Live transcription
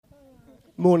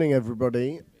Morning,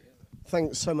 everybody.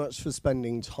 Thanks so much for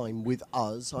spending time with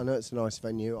us. I know it's a nice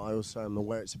venue. I also am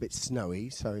aware it's a bit snowy,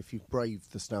 so if you've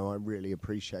braved the snow, I really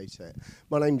appreciate it.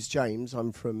 My name's James.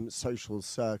 I'm from Social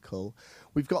Circle.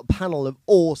 We've got a panel of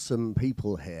awesome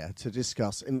people here to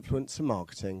discuss influencer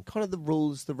marketing, kind of the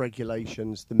rules, the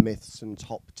regulations, the myths and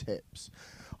top tips.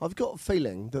 I've got a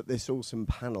feeling that this awesome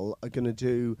panel are going to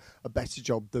do a better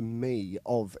job than me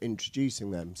of introducing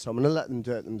them. So I'm going to let them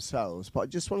do it themselves. But I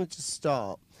just wanted to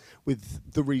start with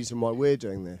the reason why we're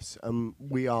doing this.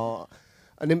 We are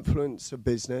an influencer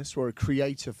business, we're a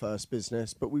creator-first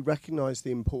business, but we recognise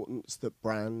the importance that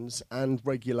brands and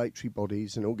regulatory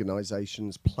bodies and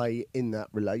organisations play in that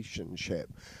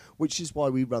relationship, which is why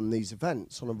we run these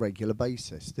events on a regular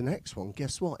basis. The next one,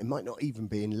 guess what? It might not even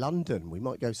be in London. We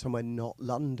might go somewhere not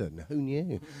London. Who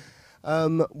knew?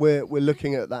 We're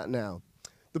looking at that now.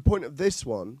 The point of this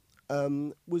one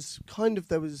was kind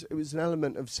of, it was an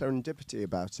element of serendipity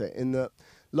about it, in that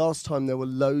last time there were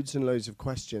loads and loads of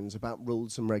questions about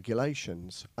rules and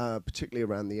regulations, particularly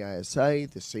around the ASA,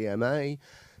 the CMA.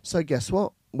 So guess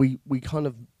what? We kind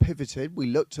of pivoted. We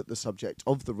looked at the subject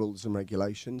of the rules and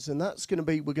regulations, and that's going to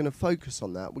be, we're going to focus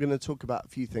on that. We're going to talk about a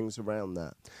few things around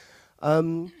that.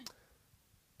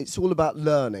 It's all about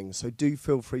learning, so do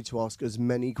feel free to ask as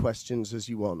many questions as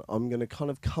you want. I'm going to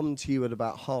kind of come to you at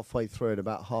about halfway through, at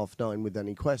about 9:30 with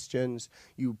any questions.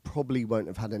 You probably won't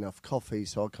have had enough coffee,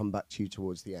 so I'll come back to you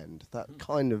towards the end. That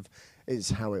kind of is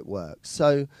how it works.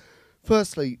 So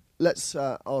firstly, let's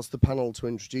ask the panel to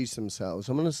introduce themselves.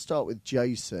 I'm going to start with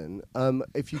Jason.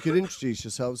 If you could introduce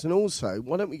yourselves, and also,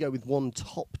 why don't we go with one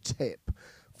top tip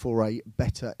for a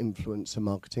better influencer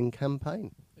marketing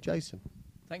campaign? Jason.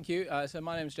 Thank you. So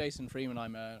my name is Jason Freeman.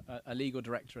 I'm a legal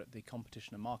director at the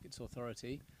Competition and Markets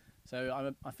Authority.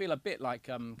 So I feel a bit like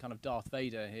kind of Darth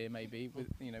Vader here, maybe.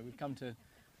 We've come to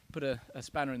put a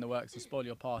spanner in the works to spoil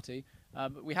your party,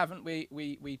 but we haven't.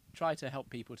 We try to help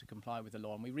people to comply with the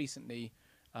law, and we recently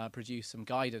produced some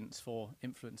guidance for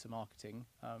influencer marketing.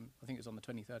 I think it was on the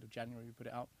 23rd of January we put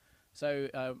it out. So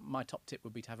my top tip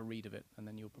would be to have a read of it, and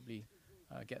then you'll probably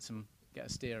get a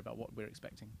steer about what we're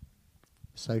expecting.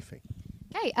 Sophie.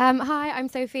 Okay, hi, I'm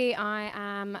Sophie. I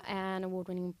am an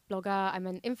award-winning blogger. I'm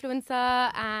an influencer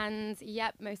and,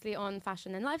 mostly on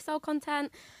fashion and lifestyle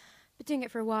content. Been doing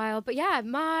it for a while. But yeah,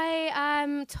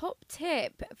 my top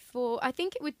tip I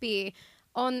think it would be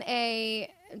on a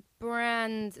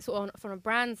brand, from a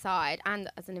brand side and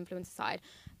as an influencer side,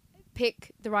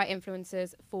 pick the right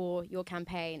influencers for your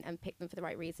campaign and pick them for the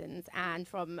right reasons. And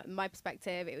from my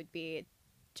perspective, it would be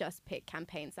just pick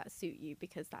campaigns that suit you,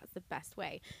 because that's the best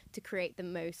way to create the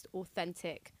most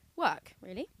authentic work,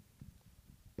 really.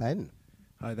 Ben.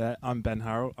 Hi there, I'm Ben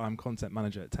Harrell. I'm content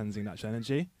manager at Tenzing Natural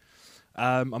Energy.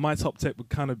 My top tip would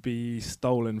kind of be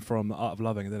stolen from The Art of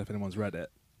Loving. I don't know if anyone's read it.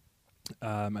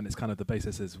 And it's kind of the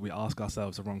basis is we ask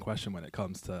ourselves the wrong question when it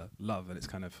comes to love, and it's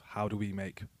kind of how do we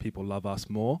make people love us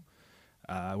more?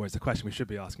 Whereas the question we should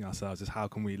be asking ourselves is how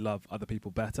can we love other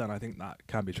people better? And I think that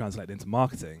can be translated into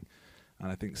marketing.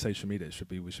 And I think social media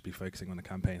we should be focusing on the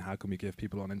campaign. How can we give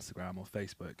people on Instagram or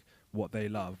Facebook what they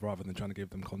love, rather than trying to give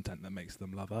them content that makes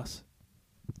them love us?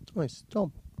 Nice.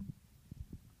 Tom.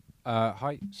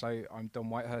 Hi, so I'm Don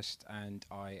Whitehurst, and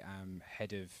I am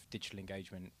head of digital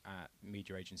engagement at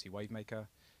media agency Wavemaker.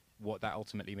 What that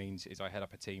ultimately means is I head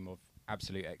up a team of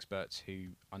absolute experts who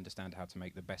understand how to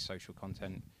make the best social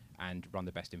content and run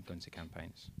the best influencer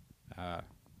campaigns. I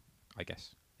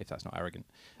guess, if that's not arrogant.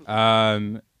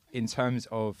 In terms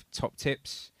of top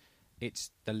tips,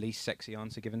 it's the least sexy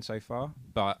answer given so far,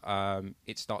 but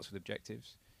it starts with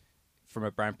objectives. From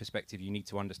a brand perspective, you need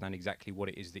to understand exactly what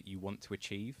it is that you want to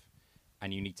achieve,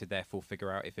 and you need to therefore figure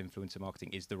out if influencer marketing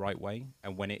is the right way.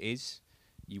 And when it is,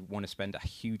 you want to spend a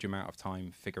huge amount of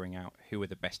time figuring out who are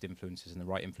the best influencers and the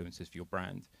right influencers for your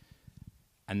brand,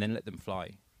 and then let them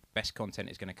fly. Best content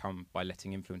is going to come by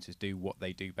letting influencers do what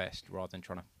they do best, rather than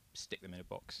trying to stick them in a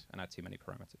box and add too many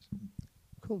parameters.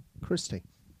 Cool. Christy.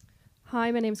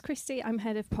 Hi, my name's Christy. I'm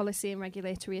Head of Policy and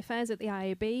Regulatory Affairs at the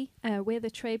IAB. We're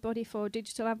the trade body for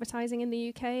digital advertising in the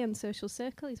UK, and Social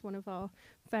Circle is one of our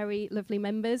very lovely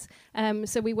members.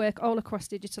 So we work all across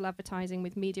digital advertising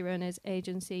with media owners,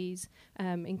 agencies,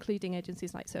 including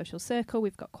agencies like Social Circle.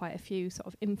 We've got quite a few sort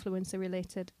of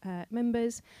influencer-related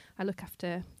members. I look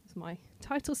after, as my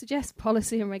title suggests,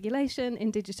 policy and regulation in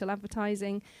digital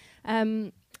advertising.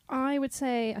 I would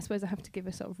say, I suppose I have to give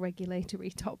a sort of regulatory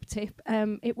top tip.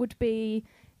 It would be,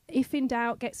 if in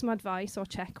doubt, get some advice or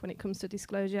check when it comes to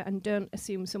disclosure, and don't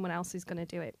assume someone else is going to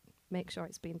do it. Make sure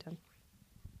it's being done.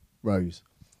 Rose.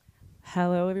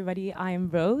 Hello, everybody. I'm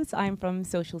Rose. I'm from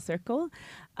Social Circle.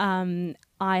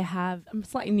 I'm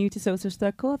slightly new to Social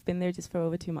Circle. I've been there just for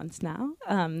over 2 months now.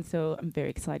 So I'm very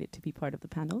excited to be part of the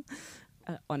panel.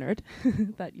 Honored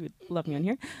that you would love me on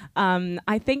here.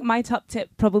 I think my top tip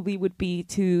probably would be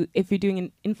to, if you're doing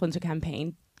an influencer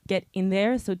campaign, get in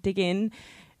there. So dig in,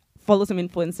 follow some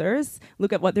influencers,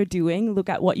 look at what they're doing, look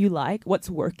at what you like, what's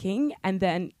working, and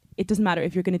then it doesn't matter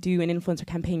if you're going to do an influencer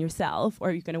campaign yourself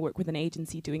or you're going to work with an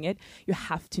agency doing it, you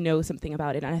have to know something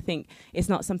about it. And I think it's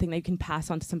not something that you can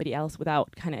pass on to somebody else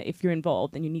without kind of, if you're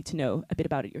involved, then you need to know a bit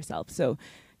about it yourself. So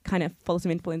kind of follow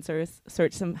some influencers,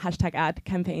 search some hashtag ad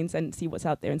campaigns and see what's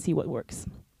out there and see what works.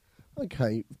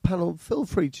 Okay, panel, feel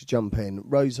free to jump in.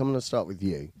 Rose, I'm going to start with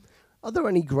you. Are there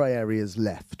any grey areas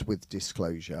left with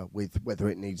disclosure, with whether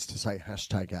it needs to say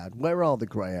hashtag ad? Where are the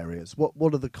grey areas?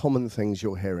 What are the common things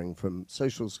you're hearing from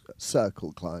social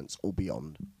circle clients or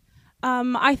beyond?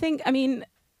 I think,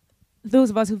 those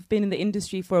of us who've been in the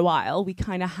industry for a while, we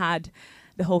kind of had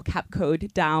the whole cap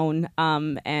code down,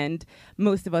 and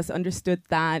most of us understood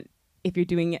that if you're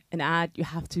doing an ad, you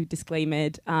have to disclaim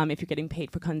it if you're getting paid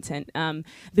for content.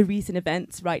 The recent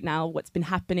events right now, what's been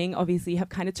happening, obviously have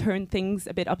kind of turned things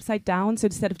a bit upside down. So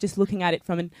instead of just looking at it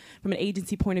from an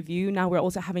agency point of view, now we're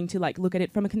also having to look at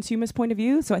it from a consumer's point of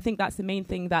view. So I think that's the main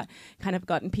thing that kind of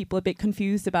gotten people a bit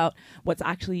confused about what's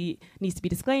actually needs to be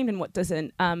disclaimed and what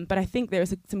doesn't. But I think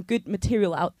there's some good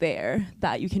material out there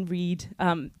that you can read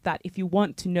that if you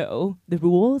want to know the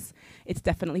rules, it's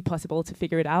definitely possible to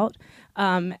figure it out.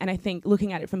 And I think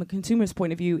looking at it from a consumer's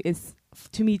point of view is,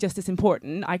 to me, just as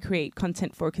important. I create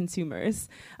content for consumers.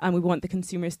 We want the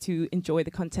consumers to enjoy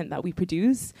the content that we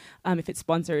produce, if it's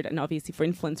sponsored, and obviously for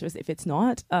influencers if it's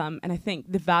not. And I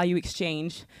think the value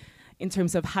exchange in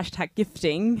terms of hashtag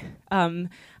gifting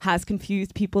has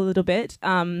confused people a little bit.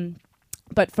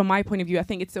 But from my point of view, I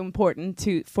think it's so important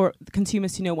for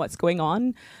consumers to know what's going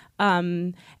on.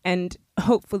 And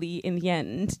hopefully, in the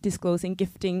end, disclosing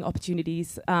gifting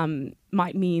opportunities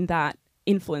might mean that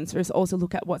influencers also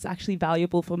look at what's actually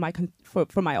valuable for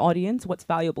my audience, what's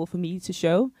valuable for me to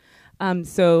show.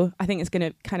 So I think it's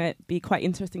going to kind of be quite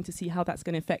interesting to see how that's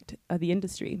going to affect the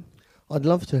industry. I'd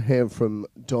love to hear from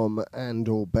Dom and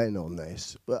or Ben on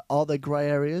this. But are there grey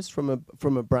areas from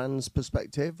a brand's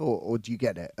perspective, or do you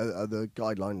get it? Are the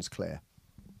guidelines clear?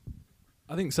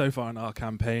 I think so far in our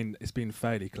campaign, it's been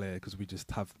fairly clear because we just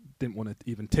didn't want to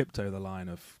even tiptoe the line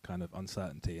of kind of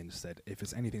uncertainty and just said, if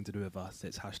it's anything to do with us,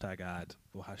 it's hashtag ad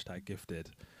or hashtag gifted.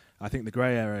 I think the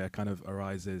grey area kind of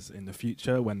arises in the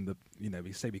future when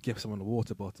we say we give someone a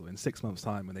water bottle in 6 months'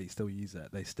 time when they still use it,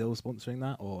 they still sponsoring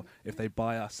that, or if they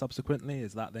buy us subsequently,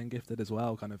 is that then gifted as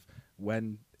well? Kind of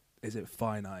when is it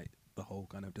finite, the whole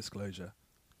kind of disclosure?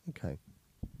 Okay.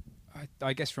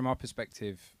 I guess from our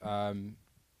perspective,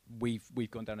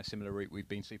 we've gone down a similar route. We've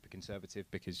been super conservative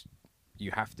because you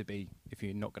have to be if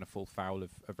you're not going to fall foul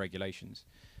of regulations.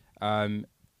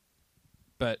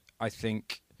 But I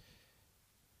think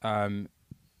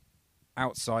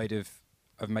outside of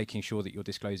making sure that you're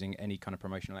disclosing any kind of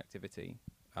promotional activity,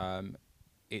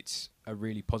 it's a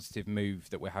really positive move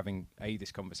that we're having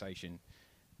this conversation,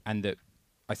 and that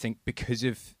I think because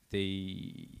of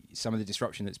some of the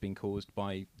disruption that's been caused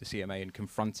by the CMA and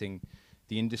confronting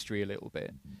the industry a little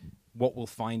bit, what we'll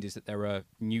find is that there are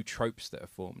new tropes that are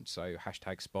formed. So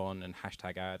hashtag spawn and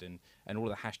hashtag ad and all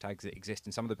of the hashtags that exist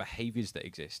and some of the behaviors that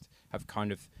exist have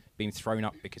kind of been thrown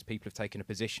up because people have taken a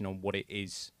position on what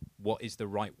is the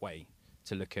right way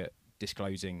to look at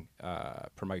disclosing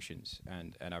promotions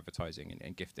and advertising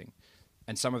and gifting.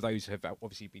 And some of those have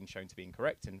obviously been shown to be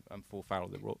incorrect and fall foul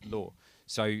of the law.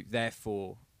 So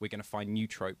therefore, we're going to find new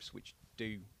tropes which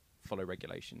do follow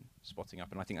regulation spotting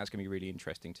up. And I think that's going to be really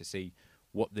interesting to see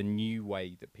what the new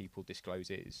way that people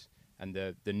disclose is and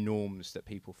the norms that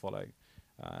people follow.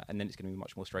 And then it's going to be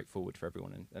much more straightforward for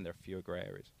everyone and there are fewer grey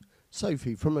areas.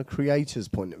 Sophie, from a creator's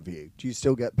point of view, do you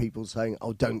still get people saying,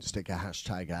 oh, don't stick a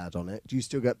hashtag ad on it? Do you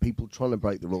still get people trying to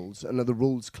break the rules? And are the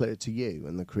rules clear to you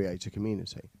and the creator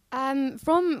community?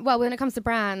 When it comes to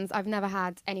brands, I've never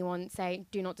had anyone say,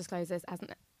 do not disclose this as an...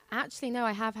 Actually, no,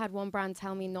 I have had one brand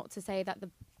tell me not to say that the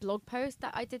blog post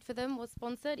that I did for them was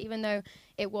sponsored, even though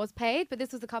it was paid. But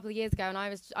this was a couple of years ago, and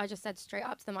I just said straight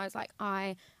up to them, I was like,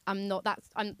 I'm not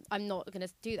going to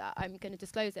do that. I'm going to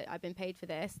disclose it. I've been paid for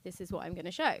this. This is what I'm going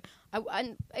to show.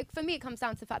 For me, it comes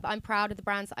down to the fact that I'm proud of the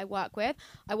brands that I work with.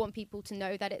 I want people to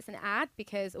know that it's an ad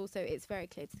because also it's very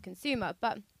clear to the consumer.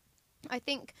 But I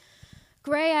think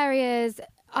grey areas,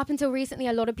 up until recently,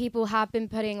 a lot of people have been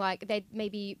putting they'd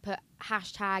maybe put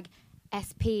hashtag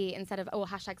SP instead of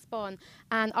hashtag spawn.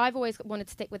 And I've always wanted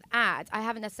to stick with ad. I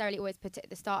haven't necessarily always put it at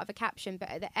the start of a caption, but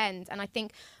at the end. And I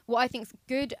think what I think's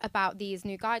good about these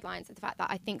new guidelines is the fact that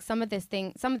I think some of this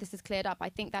is cleared up. I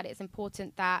think that it's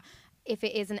important that if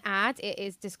it is an ad, it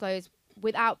is disclosed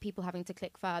without people having to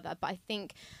click further. But I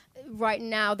think right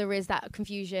now there is that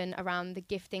confusion around the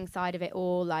gifting side of it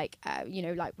all. Like,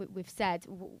 like we've said,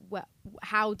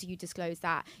 how do you disclose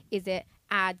that? Is it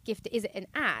ad gifted? Is it an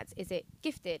ad? Is it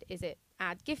gifted? Is it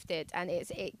ad gifted? And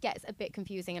it gets a bit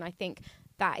confusing. And I think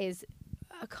that is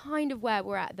kind of where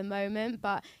we're at the moment.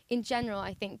 But in general,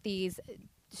 I think these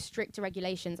stricter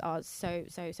regulations are so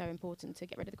important to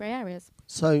get rid of the grey areas.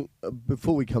 So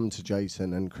before we come to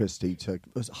Jason and Christy to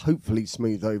hopefully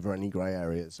smooth over any grey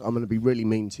areas, I'm going to be really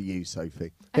mean to you,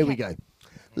 Sophie. Here we go.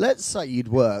 Let's say you'd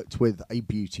worked with a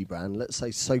beauty brand, let's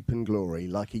say Soap and Glory,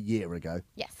 like a year ago.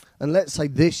 Yes. And let's say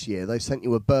this year they sent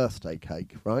you a birthday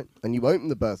cake, right? And you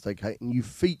opened the birthday cake and you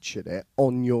featured it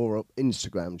on your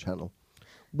Instagram channel.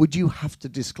 Would you have to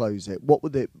disclose it? What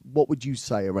would you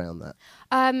say around that?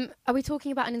 Are we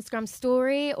talking about an Instagram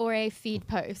story or a feed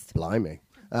post? Blimey.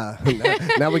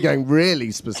 Now we're going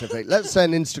really specific. Let's say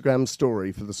an Instagram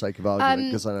story for the sake of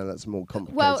argument, because I know that's a more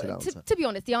complicated answer. To be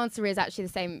honest, the answer is actually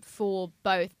the same for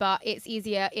both, but it's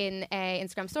easier in a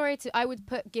Instagram story. I would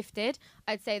put gifted.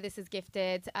 I'd say this is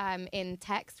gifted in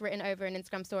text, written over an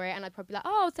Instagram story, and I'd probably be like,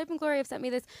 oh, Soap and Glory have sent me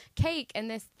this cake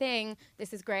and this thing.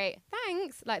 This is great.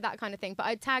 Thanks. Like that kind of thing. But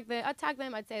I'd tag them.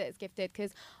 I'd say that it's gifted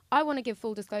because I want to give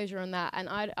full disclosure on that, and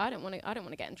I don't want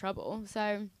to get in trouble.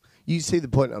 So. You see the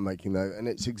point I'm making, though, and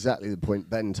it's exactly the point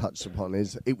Ben touched upon,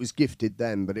 is it was gifted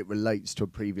then, but it relates to a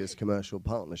previous commercial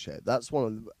partnership. That's one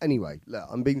of the... Anyway, look,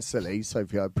 I'm being silly,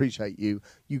 Sophie, I appreciate you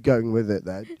going with it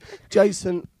there.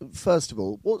 Jason, first of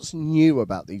all, what's new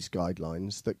about these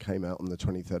guidelines that came out on the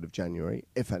 23rd of January,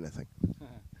 if anything?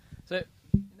 So,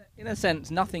 in a sense,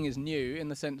 nothing is new, in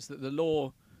the sense that the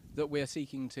law that we're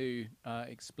seeking to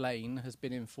explain has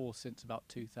been enforced since about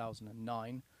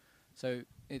 2009, so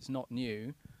it's not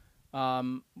new.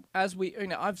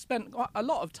 I've spent a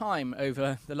lot of time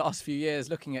over the last few years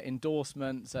looking at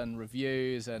endorsements and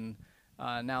reviews and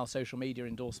now social media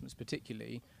endorsements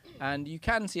particularly, and you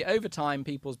can see over time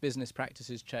people's business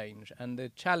practices change, and the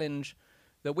challenge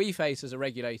that we face as a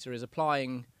regulator is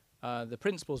applying the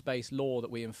principles-based law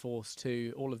that we enforce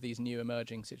to all of these new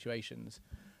emerging situations.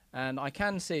 And I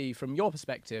can see from your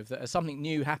perspective that as something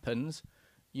new happens,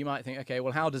 you might think, okay,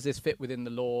 well, how does this fit within the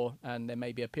law? And there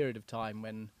may be a period of time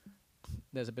when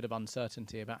there's a bit of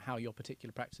uncertainty about how your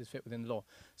particular practices fit within the law.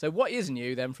 So what is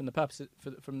new then from the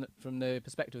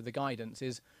perspective of the guidance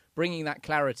is bringing that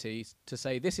clarity to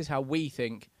say this is how we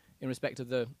think in respect of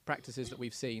the practices that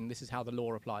we've seen, this is how the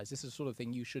law applies, this is the sort of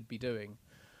thing you should be doing.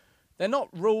 They're not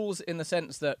rules in the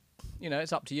sense that,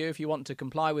 it's up to you if you want to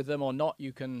comply with them or not.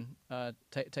 You can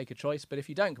take a choice, but if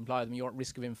you don't comply with them, you're at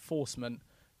risk of enforcement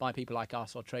by people like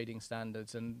us or trading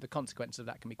standards, and the consequences of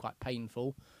that can be quite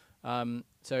painful.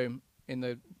 So in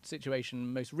the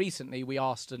situation most recently, we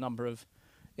asked a number of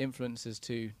influencers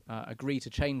to agree to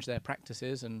change their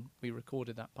practices, and we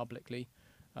recorded that publicly.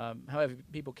 However,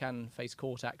 people can face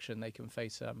court action. They can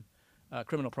face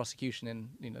criminal prosecution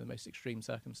in the most extreme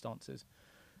circumstances,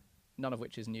 none of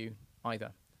which is new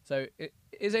either. So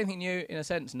is anything new? In a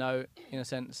sense, no. In a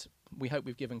sense, we hope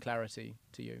we've given clarity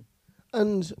to you.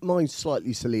 And my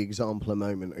slightly silly example a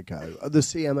moment ago, are the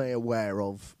CMA aware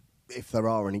of, if there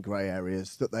are any grey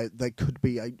areas, that there could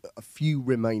be a few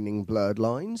remaining blurred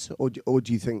lines, or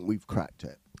do you think we've cracked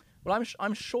it? Well,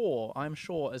 I'm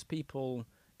sure as people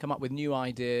come up with new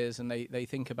ideas and they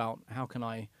think about how can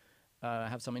I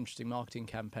have some interesting marketing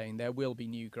campaign, there will be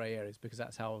new grey areas, because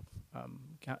that's how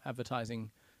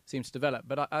advertising seems to develop.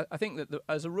 But I think that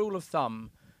as a rule of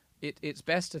thumb, it's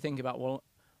best to think about, well,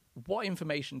 what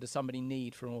information does somebody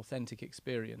need for an authentic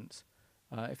experience?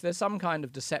 If there's some kind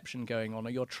of deception going on, or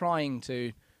you're trying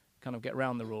to kind of get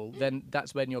around the rule, then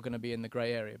that's when you're going to be in the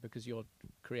grey area, because you're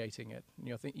creating it. And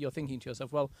you're thinking to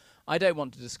yourself, well, I don't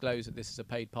want to disclose that this is a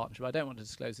paid partnership. I don't want to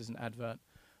disclose this is an advert.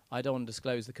 I don't want to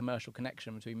disclose the commercial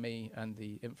connection between me and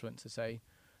the influencer, say.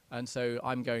 And so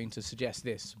I'm going to suggest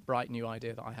this bright new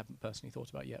idea that I haven't personally thought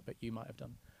about yet, but you might have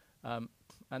done.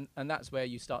 And that's where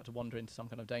you start to wander into some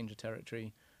kind of danger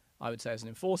territory, I would say, as an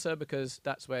enforcer, because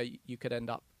that's where you could end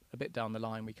up a bit down the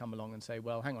line. We come along and say,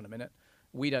 well, hang on a minute,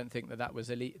 we don't think that was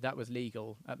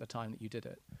legal at the time that you did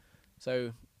it.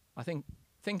 So I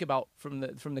think about from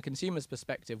the consumer's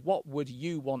perspective, what would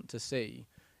you want to see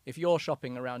if you're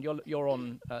shopping around? You're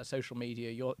on social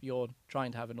media. You're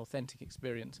trying to have an authentic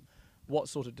experience. What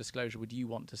sort of disclosure would you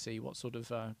want to see? What sort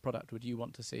of product would you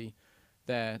want to see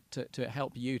there to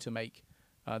help you to make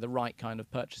the right kind of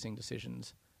purchasing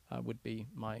decisions would be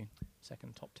my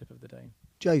second top tip of the day.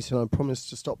 Jason, I promise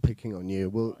to stop picking on you.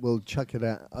 We'll chuck it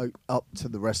up to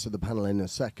the rest of the panel in a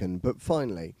second. But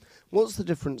finally, what's the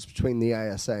difference between the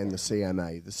ASA and the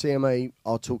CMA? The CMA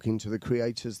are talking to the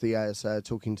creators, the ASA are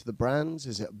talking to the brands.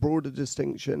 Is it a broader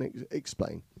distinction?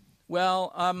 Explain.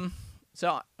 Well, so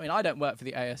I mean, I don't work for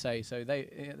the ASA, so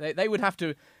they would have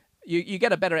to. You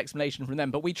get a better explanation from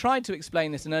them. But we tried to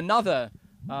explain this in another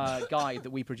guide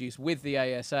that we produced with the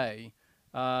ASA.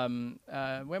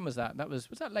 When was that? Was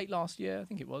that late last year? I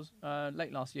think it was.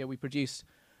 Late last year, we produced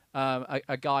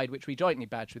a guide which we jointly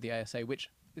badged with the ASA, which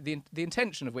the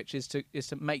intention of which is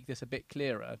to make this a bit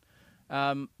clearer.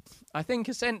 I think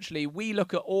essentially we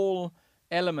look at all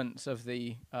elements of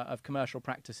the of commercial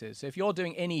practices. So if you're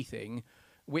doing anything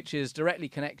which is directly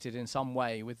connected in some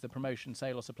way with the promotion,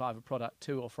 sale, or supply of a product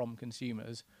to or from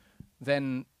consumers,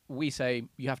 then we say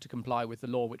you have to comply with the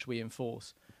law which we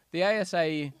enforce. The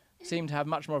ASA seem to have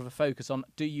much more of a focus on,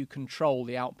 do you control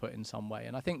the output in some way?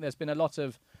 And I think there's been a lot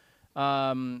of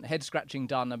head scratching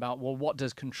done about, well, what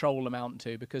does control amount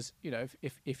to? Because, you know,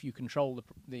 if you control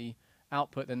the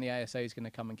output, then the ASA is going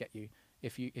to come and get you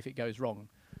if it goes wrong.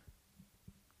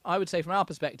 I would say from our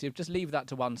perspective, just leave that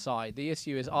to one side. The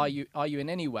issue is, are you in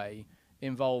any way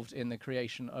involved in the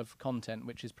creation of content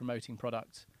which is promoting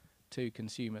products to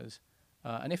consumers?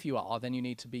 And if you are, then you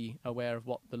need to be aware of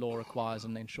what the law requires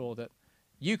and ensure that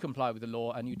you comply with the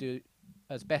law and you do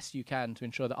as best you can to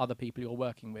ensure that other people you're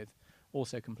working with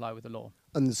also comply with the law.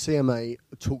 And the CMA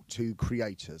talk to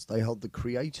creators. They hold the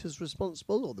creators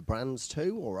responsible, or the brands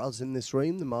too, or us in this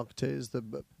room, the marketers,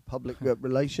 the public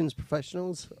relations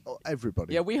professionals, or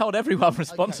everybody. Yeah, we hold everyone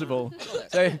responsible.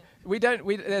 Okay. So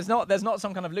there's not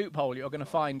some kind of loophole you're going to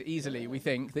find easily. We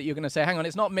think that you're going to say, hang on,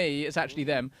 it's not me, it's actually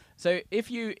them. So if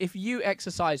you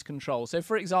exercise control, so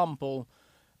for example,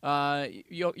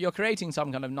 you're creating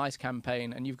some kind of nice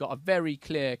campaign and you've got a very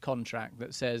clear contract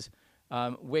that says,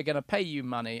 we're going to pay you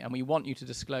money and we want you to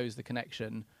disclose the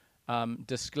connection.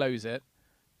 Disclose it.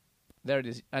 There it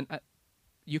is. And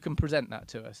you can present that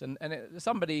to us. And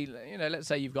somebody, you know, let's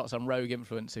say you've got some rogue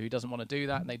influencer who doesn't want to do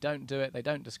that and they don't do it. They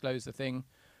don't disclose the thing.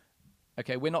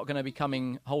 Okay, we're not going to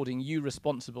be holding you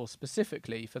responsible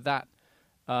specifically for that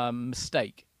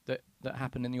mistake that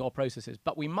happened in your processes.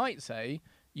 But we might say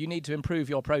you need to improve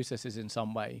your processes in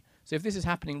some way. So if this is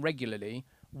happening regularly,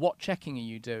 what checking are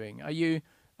you doing? Are you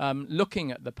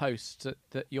looking at the posts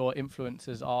that your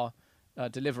influencers are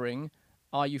delivering?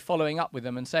 Are you following up with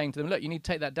them and saying to them, look, you need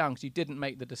to take that down because you didn't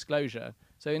make the disclosure?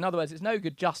 So in other words, it's no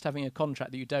good just having a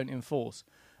contract that you don't enforce.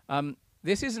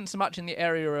 This isn't so much in the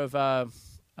area of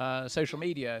social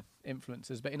media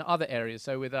influencers, but in other areas.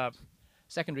 So with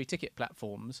secondary ticket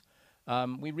platforms,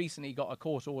 we recently got a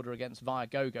court order against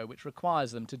Viagogo, which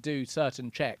requires them to do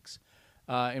certain checks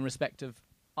in respect of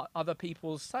other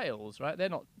people's sales, right? They're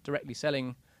not directly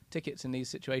selling tickets in these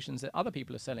situations, that other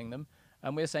people are selling them,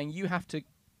 and we're saying you have to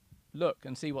look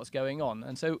and see what's going on.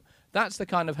 And so that's the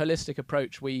kind of holistic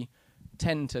approach we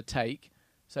tend to take.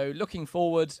 So looking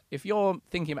forward, if you're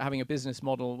thinking about having a business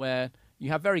model where you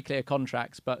have very clear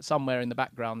contracts, but somewhere in the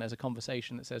background there's a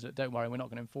conversation that says, don't worry, we're not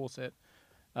going to enforce it,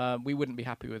 we wouldn't be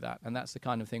happy with that. And that's the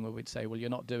kind of thing where we'd say, well, you're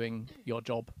not doing your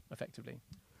job effectively.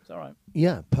 Is that all right?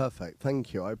 Yeah, perfect.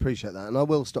 Thank you. I appreciate that. And I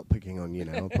will stop picking on you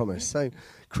now, I promise. So,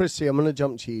 Christy, I'm going to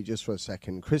jump to you just for a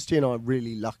second. Christy and I are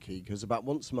really lucky because about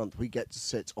once a month we get to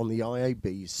sit on the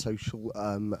IAB's social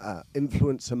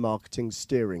influencer marketing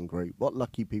steering group. What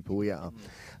lucky people we are.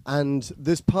 And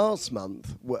this past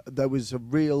month, there was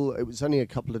it was only a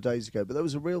couple of days ago, but there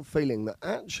was a real feeling that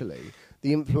actually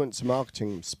the influencer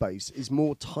marketing space is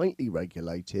more tightly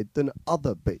regulated than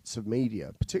other bits of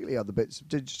media, particularly other bits of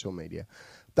digital media.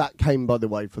 That came, by the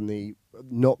way, from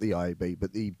not the IAB,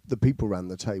 but the people around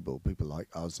the table, people like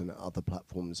us and other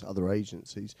platforms, other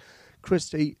agencies.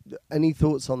 Christy, any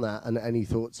thoughts on that and any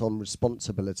thoughts on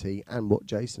responsibility and what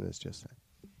Jason has just said?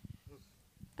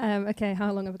 Okay,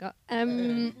 how long have I got?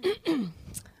 I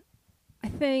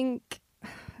think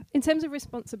in terms of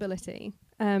responsibility,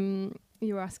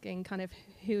 you were asking kind of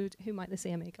who might the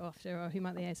CMA go after or who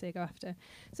might the ASA go after.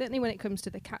 Certainly when it comes to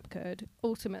the cap code,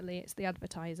 ultimately it's the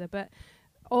advertiser, but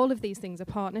all of these things are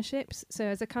partnerships. So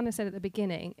as I kind of said at the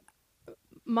beginning,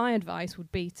 my advice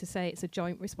would be to say it's a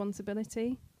joint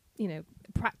responsibility. You know,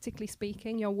 practically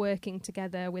speaking, you're working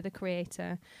together with a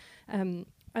creator, and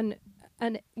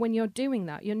when you're doing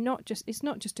that, it's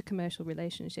not just a commercial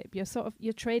relationship.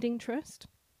 You're trading trust.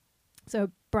 So a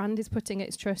brand is putting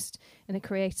its trust in a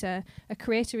creator. A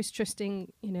creator is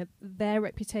trusting, you know, their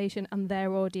reputation and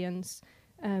their audience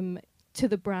to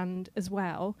the brand as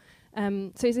well.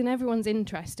 So it's in everyone's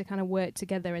interest to kind of work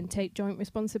together and take joint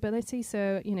responsibility.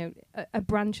 So, you know, a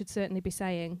brand should certainly be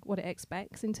saying what it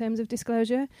expects in terms of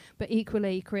disclosure, but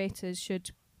equally creators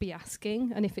should be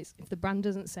asking, and if the brand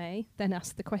doesn't say, then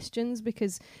ask the questions,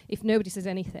 because if nobody says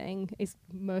anything, it's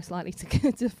most likely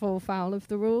to fall foul of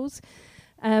the rules.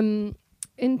 In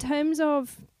terms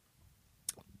of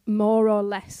more or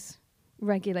less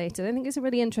regulated, I think it's a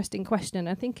really interesting question.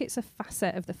 I think it's a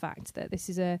facet of the fact that this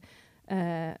is a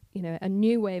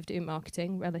new way of doing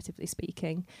marketing, relatively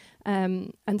speaking,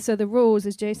 and so the rules,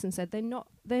 as Jason said, they're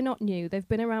not new. They've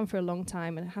been around for a long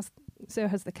time, and so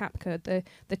has the cap code.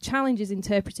 The challenge is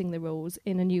interpreting the rules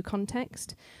in a new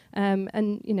context,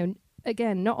 and you know,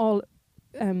 again, not all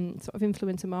sort of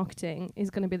influencer marketing is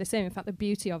going to be the same. In fact, the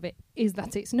beauty of it is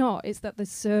that it's not. It's that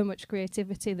there's so much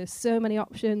creativity, there's so many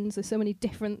options, there's so many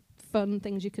different fun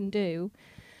things you can do,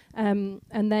 and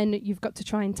then you've got to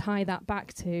try and tie that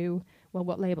back to, well,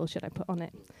 what label should I put on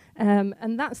it?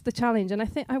 And that's the challenge. And I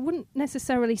think I wouldn't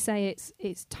necessarily say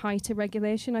it's tighter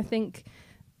regulation. I think,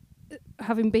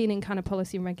 having been in kind of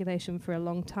policy and regulation for a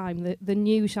long time, the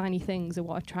new shiny things are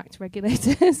what attract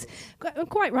regulators,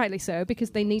 quite rightly so,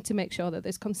 because they need to make sure that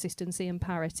there's consistency and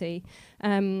parity.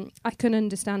 I can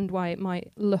understand why it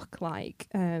might look like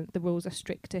the rules are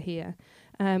stricter here,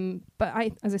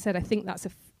 but as I said, I think that's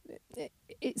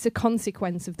it's a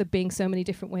consequence of there being so many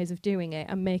different ways of doing it,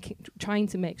 and trying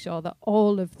to make sure that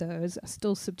all of those are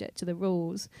still subject to the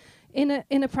rules in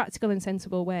a practical and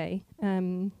sensible way.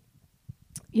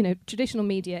 You know, traditional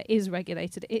media is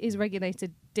regulated. It is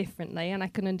regulated differently, and I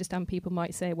can understand people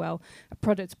might say, well, a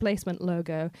product placement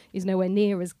logo is nowhere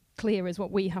near as clear as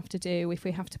what we have to do if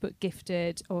we have to put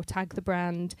gifted or tag the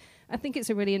brand. I think it's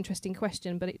a really interesting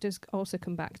question, but it does also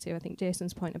come back to, I think,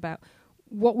 Jason's point about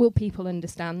what will people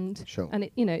understand. Sure. And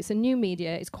it's a new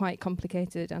media, it's quite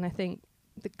complicated, and I think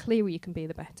the clearer you can be,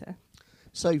 the better.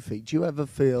 Sophie, do you ever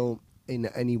feel in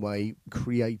any way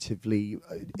creatively,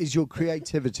 is your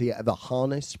creativity ever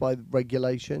harnessed by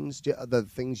regulations? Are there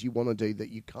things you want to do that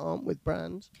you can't with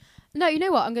brands? No, you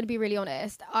know what? I'm going to be really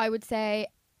honest. I would say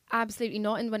absolutely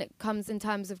not. And when it comes in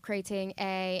terms of creating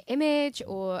a image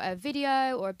or a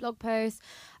video or a blog post,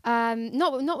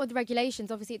 not with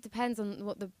regulations. Obviously, it depends on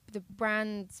what the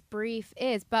brand's brief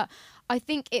is. But I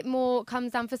think it more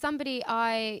comes down for somebody.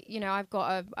 I've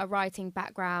got a writing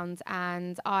background,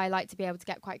 and I like to be able to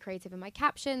get quite creative in my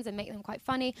captions and make them quite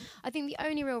funny. I think the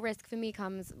only real risk for me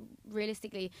comes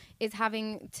realistically is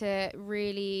having to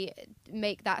really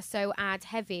make that so ad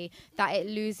heavy that it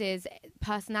loses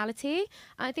personality.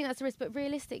 And I think that's a risk. But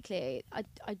realistically,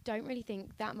 I don't really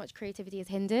think that much creativity is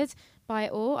hindered by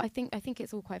it all. I think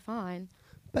it's all quite fine.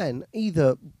 Ben,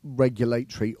 either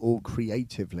regulatory or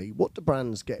creatively, what do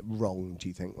brands get wrong, do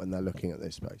you think, when they're looking at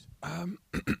this space?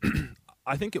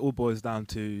 I think it all boils down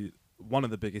to one of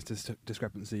the biggest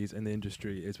discrepancies in the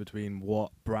industry is between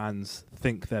what brands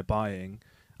think they're buying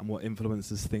and what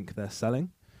influencers think they're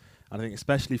selling. And I think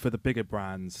especially for the bigger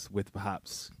brands with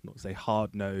perhaps, not to say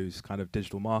hard-nosed kind of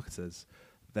digital marketers,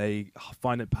 they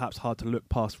find it perhaps hard to look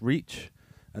past reach,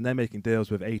 and they're making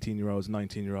deals with 18-year-olds,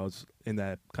 19-year-olds in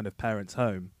their kind of parents'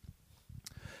 home.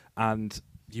 And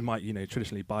you might,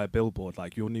 traditionally buy a billboard.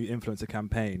 Like, your new influencer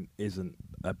campaign isn't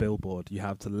a billboard. You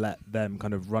have to let them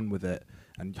kind of run with it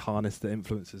and harness the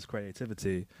influencers'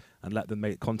 creativity and let them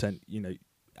make content.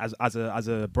 As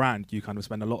a brand, you kind of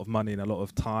spend a lot of money and a lot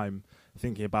of time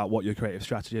thinking about what your creative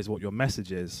strategy is, what your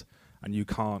message is, and you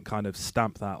can't kind of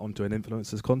stamp that onto an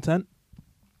influencer's content.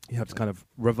 You have to kind of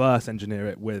reverse engineer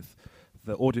it with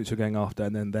the audience you're going after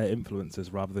and then their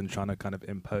influencers, rather than trying to kind of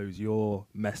impose your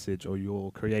message or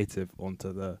your creative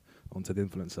onto the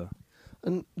influencer.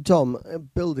 And Dom,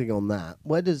 building on that,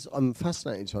 I'm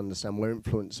fascinated to understand where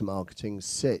influencer marketing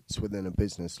sits within a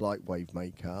business like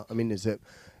Wavemaker. I mean, is it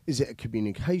a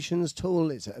communications tool?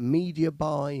 Is it a media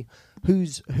buy? Who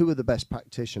are the best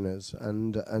practitioners,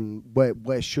 and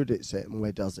where should it sit and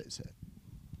where does it sit?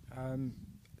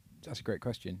 That's a great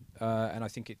question, and I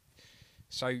think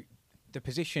the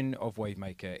position of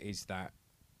Wavemaker is that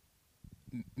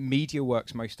media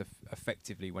works most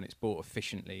effectively when it's bought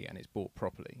efficiently and it's bought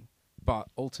properly. But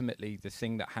ultimately, the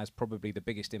thing that has probably the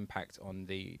biggest impact on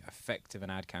the effect of an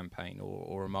ad campaign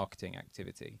or a marketing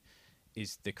activity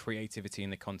is the creativity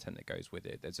and the content that goes with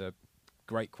it. There's a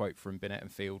great quote from Binet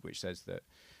and Field which says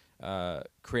that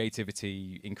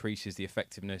creativity increases the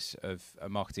effectiveness of a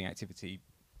marketing activity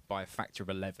by a factor of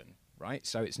 11, right?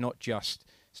 So it's not just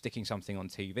sticking something on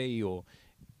TV or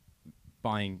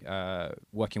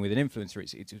working with an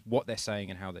influencer. It's what they're saying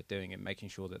and how they're doing it, making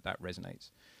sure that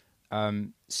resonates.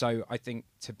 So I think,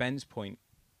 to Ben's point,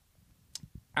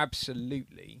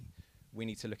 absolutely, we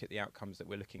need to look at the outcomes that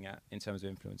we're looking at in terms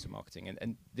of influencer marketing.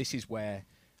 And this is where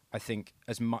I think,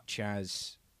 as much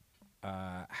as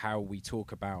how we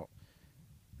talk about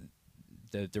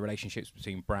the relationships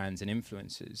between brands and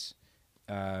influencers,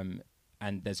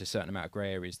 and there's a certain amount of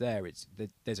grey areas there,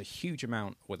 there's a huge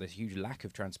amount, or there's a huge lack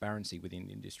of transparency within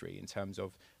the industry in terms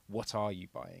of what are you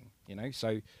buying, you know?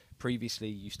 So previously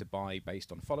you used to buy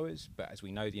based on followers, but as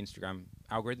we know, the Instagram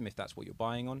algorithm, if that's what you're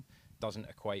buying on, doesn't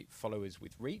equate followers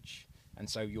with reach, and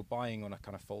so you're buying on a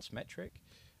kind of false metric.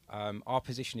 Our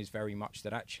position is very much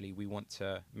that actually we want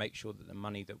to make sure that the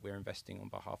money that we're investing on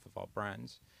behalf of our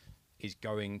brands is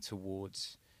going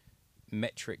towards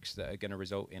metrics that are going to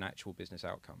result in actual business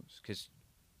outcomes, because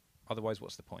otherwise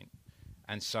what's the point?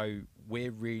 And so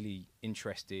we're really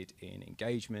interested in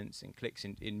engagements and clicks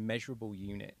in measurable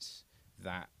units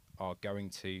that are going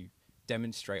to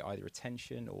demonstrate either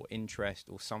attention or interest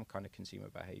or some kind of consumer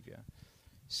behavior.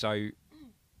 So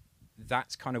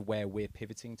that's kind of where we're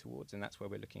pivoting towards, and that's where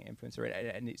we're looking at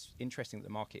influencer. And it's interesting that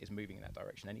the market is moving in that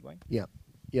direction anyway.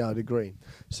 Yeah, I'd agree.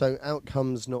 So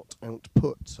outcomes, not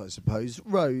outputs, I suppose.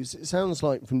 Rose, it sounds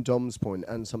like from Dom's point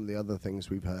and some of the other things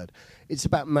we've heard, it's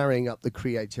about marrying up the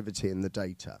creativity and the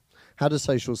data. How does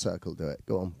Social Circle do it?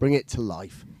 Go on, bring it to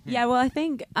life. Yeah, well, I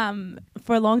think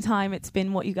for a long time it's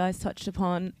been what you guys touched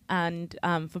upon, and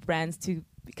for brands to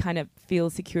kind of feel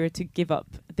secure to give up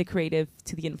the creative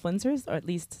to the influencers, or at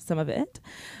least some of it.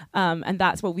 And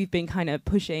that's what we've been kind of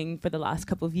pushing for the last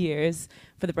couple of years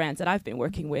for the brands that I've been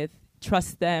working with.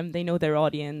 Trust them, they know their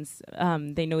audience,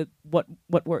 they know what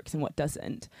works and what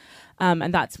doesn't.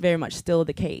 And that's very much still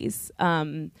the case.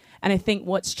 And I think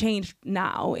what's changed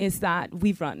now is that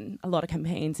we've run a lot of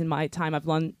campaigns. In my time, I've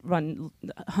run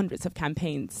hundreds of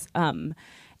campaigns.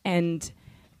 And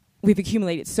we've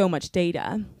accumulated so much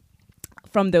data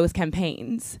from those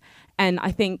campaigns. And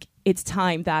I think it's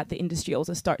time that the industry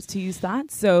also starts to use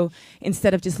that. So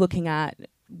instead of just looking at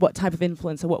what type of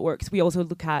influencer, what works, we also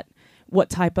look at what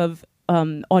type of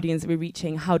audience we're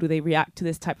reaching, how do they react to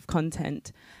this type of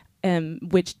content,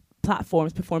 which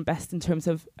platforms perform best in terms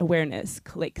of awareness,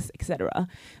 clicks, etc.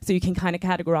 So you can kind of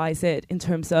categorize it in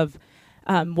terms of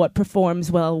what performs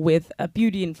well with a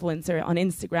beauty influencer on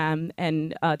Instagram,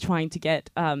 and trying to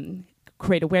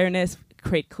create awareness,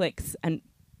 create clicks, and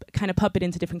kind of pop it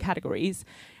into different categories,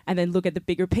 and then look at the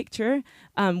bigger picture,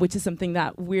 which is something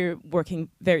that we're working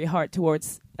very hard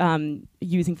towards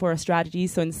using for our strategy.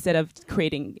 So instead of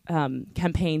creating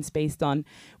campaigns based on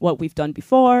what we've done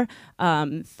before,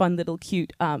 fun little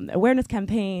cute awareness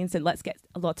campaigns, and let's get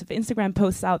lots of Instagram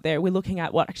posts out there, we're looking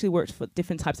at what actually works for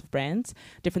different types of brands,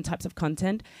 different types of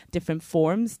content, different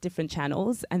forms, different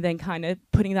channels, and then kind of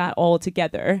putting that all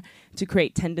together to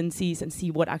create tendencies and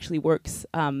see what actually works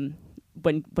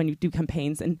when you do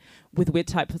campaigns, and with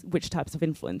which types of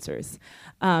influencers.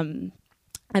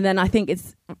 And then I think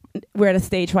we're at a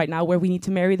stage right now where we need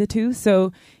to marry the two.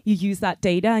 So you use that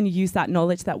data and you use that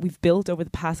knowledge that we've built over the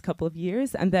past couple of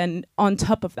years, and then on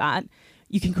top of that,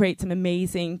 you can create some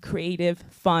amazing, creative,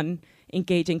 fun,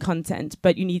 engaging content.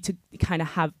 But you need to kind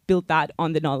of build that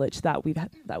on the knowledge that we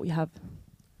have.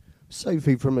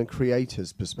 Sophie, from a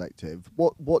creator's perspective,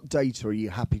 what data are you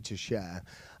happy to share?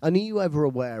 And are you ever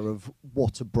aware of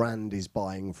what a brand is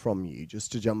buying from you?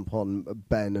 Just to jump on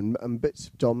Ben and bits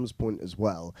of Dom's point as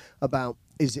well, about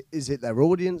is it their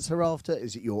audience they're after?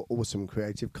 Is it your awesome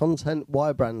creative content? Why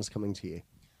are brands coming to you?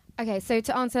 Okay, so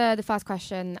to answer the first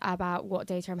question about what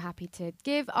data I'm happy to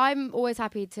give, I'm always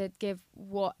happy to give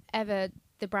whatever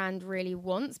the brand really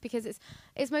wants, because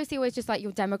it's mostly always just like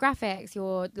your demographics,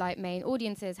 your like main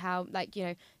audiences, how like, you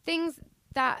know, things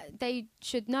that they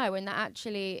should know, and that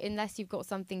actually, unless you've got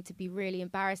something to be really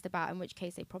embarrassed about, in which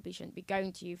case they probably shouldn't be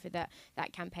going to you for that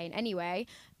campaign anyway,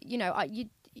 you know,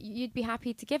 you'd be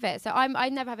happy to give it. So I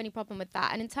never have any problem with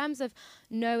that. And in terms of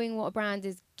knowing what a brand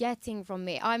is getting from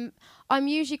me, I'm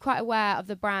usually quite aware of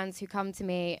the brands who come to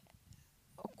me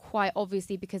quite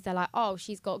obviously because they're like, oh,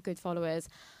 she's got good followers,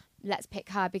 let's pick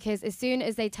her. Because as soon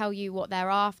as they tell you what they're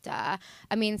after,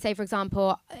 I mean, say for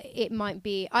example, it might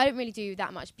be, I don't really do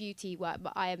that much beauty work,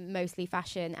 but I am mostly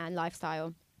fashion and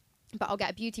lifestyle. But I'll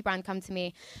get a beauty brand come to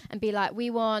me and be like, we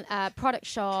want a product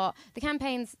shot, the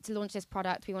campaign's to launch this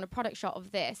product, we want a product shot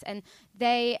of this. And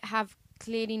they have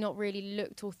clearly not really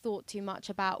looked or thought too much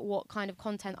about what kind of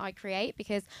content I create,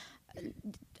 because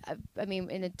I mean,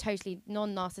 in a totally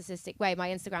non-narcissistic way, my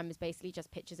Instagram is basically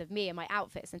just pictures of me and my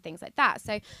outfits and things like that.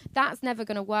 So that's never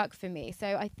going to work for me.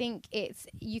 So I think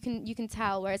you can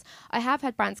tell. Whereas I have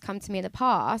had brands come to me in the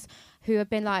past who have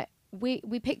been like,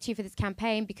 we picked you for this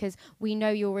campaign because we know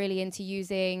you're really into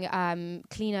using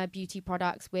cleaner beauty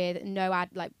products with no ad,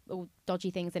 like, all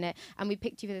dodgy things in it, and we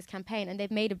picked you for this campaign. And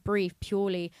they've made a brief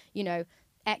purely, you know,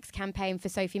 X campaign for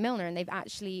Sophie Milner, and they've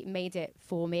actually made it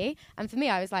for me. And for me,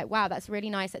 I was like, wow, that's really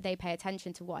nice that they pay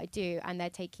attention to what I do, and they're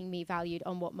taking me valued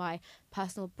on what my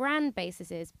personal brand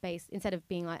basis is, based instead of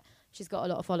being like, she's got a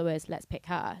lot of followers, let's pick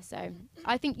her. So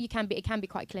I think it can be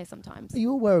quite clear sometimes. Are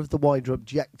you aware of the wider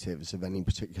objectives of any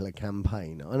particular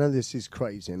campaign? I know this is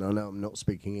crazy, and I know I'm not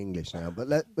speaking English now,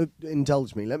 but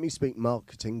indulge me. Let me speak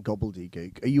marketing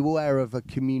gobbledygook. Are you aware of a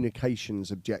communications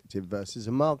objective versus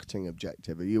a marketing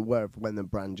objective? Are you aware of when the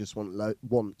brand just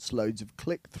wants loads of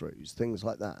click-throughs, things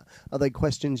like that? Are they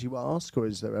questions you ask, or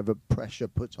is there ever pressure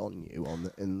put on you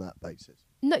in that basis?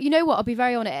 No, you know what? I'll be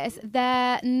very honest.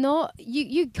 They're not.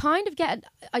 You kind of get.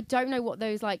 I don't know what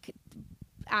those like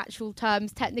actual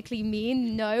terms technically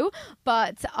mean. No,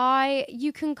 but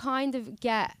you can kind of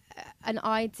get an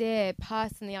idea.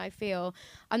 Personally, I feel.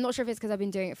 I'm not sure if it's because I've been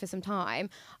doing it for some time.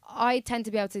 I tend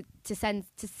to be able to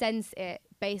sense it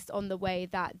based on the way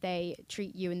that they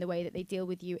treat you and the way that they deal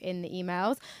with you in the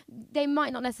emails. They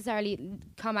might not necessarily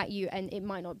come at you, and it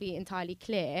might not be entirely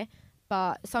clear.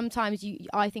 But sometimes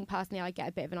I think personally I get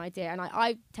a bit of an idea, and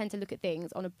I tend to look at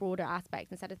things on a broader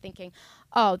aspect instead of thinking,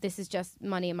 oh, this is just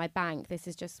money in my bank. This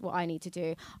is just what I need to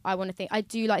do. I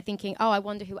do like thinking, oh, I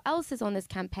wonder who else is on this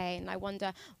campaign. I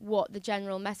wonder what the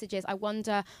general message is. I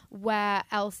wonder where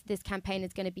else this campaign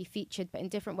is going to be featured, but in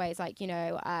different ways, like, you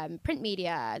know, print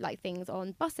media, like things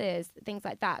on buses, things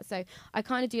like that. So I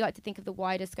kind of do like to think of the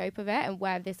wider scope of it and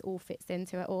where this all fits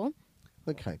into it all.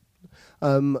 Okay.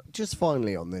 Just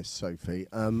finally on this, Sophie,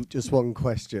 just one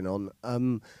question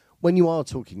on when you are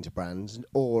talking to brands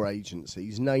or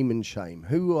agencies, name and shame,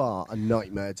 who are a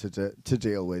nightmare to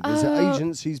deal with? Is it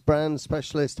agencies, brands,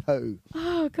 specialists, who?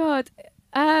 Oh, God.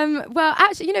 Well,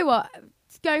 actually, you know what?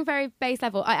 It's going very base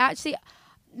level.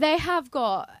 They have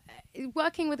got...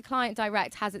 Working with a client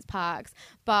direct has its perks,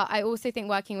 but I also think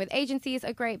working with agencies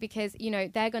are great because, you know,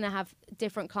 they're going to have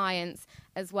different clients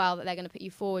as well that they're going to put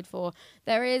you forward for.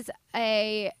 There is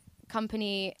a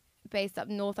company based up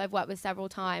north I've worked with several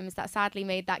times that sadly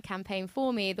made that campaign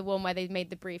for me, the one where they made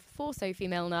the brief for Sophie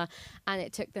Milner, and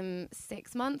it took them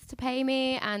 6 months to pay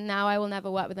me, and now I will never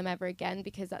work with them ever again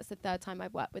because that's the third time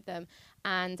I've worked with them,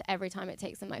 and every time it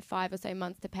takes them like 5 or so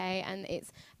months to pay, and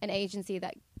it's an agency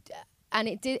that... And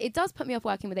it does put me off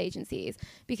working with agencies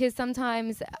because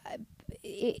sometimes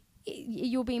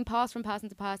you're being passed from person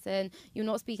to person. You're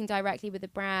not speaking directly with the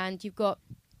brand. You've got...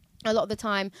 A lot of the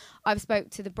time, I've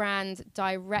spoke to the brand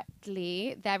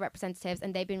directly, their representatives,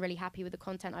 and they've been really happy with the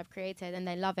content I've created, and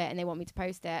they love it, and they want me to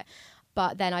post it.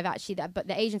 But then but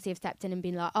the agency have stepped in and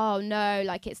been like, oh no,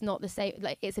 like it's not the same,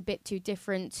 like it's a bit too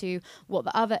different to what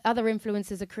the other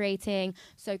influencers are creating.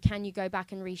 So can you go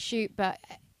back and reshoot? But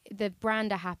the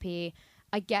brand are happy.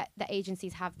 I get that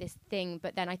agencies have this thing,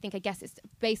 but then I guess it's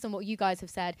based on what you guys have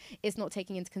said, it's not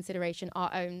taking into consideration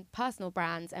our own personal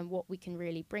brands and what we can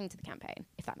really bring to the campaign,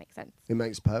 if that makes sense. It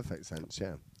makes perfect sense,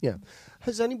 yeah. Yeah.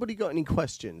 Has anybody got any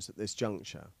questions at this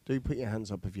juncture? Do put your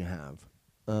hands up if you have.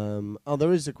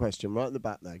 There is a question right at the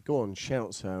back there. Go on,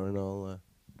 shout, sir, and I'll...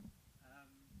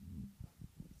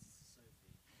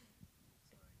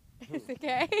 It's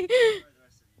okay.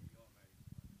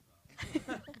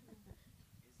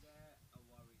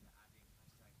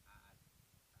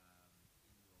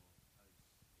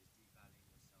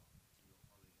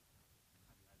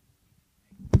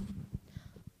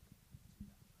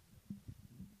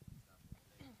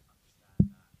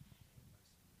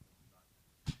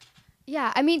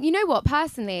 Yeah, I mean, you know what?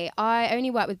 Personally, I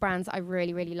only work with brands that I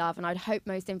really, really love, and I'd hope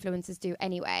most influencers do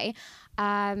anyway.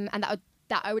 And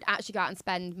that I would actually go out and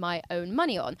spend my own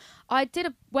money on. I did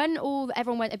when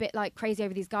everyone went a bit like crazy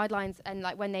over these guidelines, and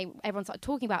like when everyone started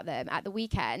talking about them at the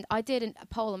weekend, I did a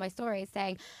poll on my story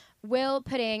saying, will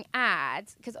putting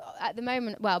ads, because at the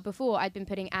moment, well, before I'd been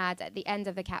putting ads at the end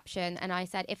of the caption, and I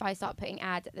said, if I start putting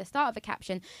ads at the start of the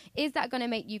caption, is that going to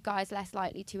make you guys less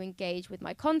likely to engage with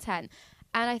my content?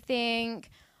 And I think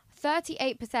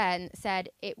 38% said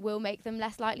it will make them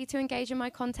less likely to engage in my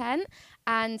content.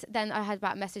 And then I had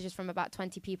about messages from about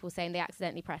 20 people saying they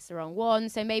accidentally pressed the wrong one.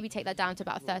 So maybe take that down to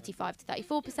about 35 to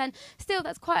 34%. Still,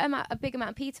 that's quite a big amount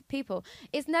of people.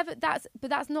 But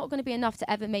that's not going to be enough to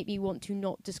ever make me want to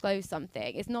not disclose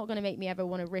something. It's not going to make me ever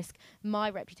want to risk my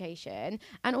reputation.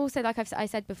 And also, like I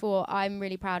said before, I'm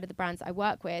really proud of the brands that I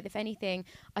work with. If anything,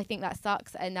 I think that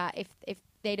sucks. And that if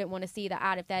they don't want to see that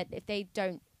ad, if they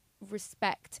don't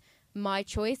respect my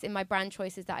choice in my brand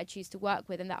choices that I choose to work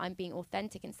with, and that I'm being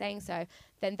authentic in saying so,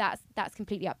 then that's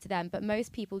completely up to them. But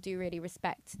most people do really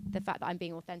respect the fact that I'm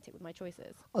being authentic with my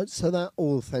choices. So that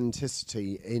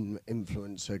authenticity in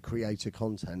influencer creator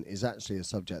content is actually a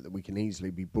subject that we can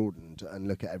easily be broadened and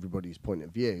look at everybody's point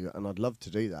of view, and I'd love to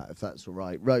do that if that's all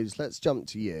right. Rose, let's jump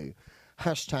to you.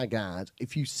 Hashtag ad.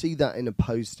 If you see that in a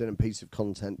post and a piece of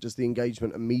content, does the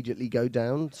engagement immediately go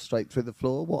down straight through the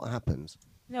floor? What happens?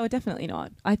 No, definitely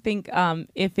not. I think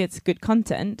if it's good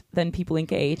content, then people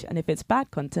engage, and if it's bad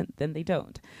content, then they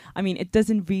don't. I mean, it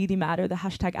doesn't really matter the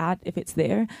hashtag ad if it's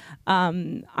there.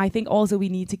 I think also we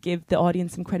need to give the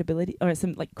audience some credibility or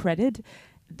some credit.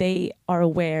 They are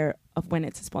aware of when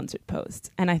it's a sponsored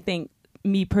post, and I think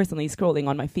me personally scrolling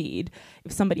on my feed,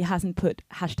 if somebody hasn't put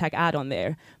hashtag ad on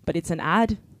there, but it's an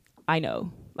ad, I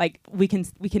know. We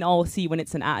can all see when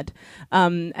it's an ad,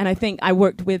 and I think I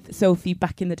worked with Sophie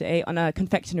back in the day on a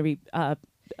confectionery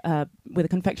with a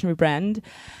confectionery brand,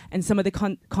 and some of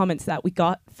the comments that we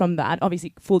got from that,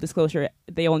 obviously full disclosure,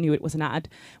 they all knew it was an ad,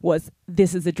 was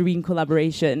 "This is a dream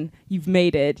collaboration. You've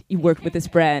made it. You worked with this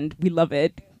brand. We love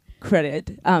it.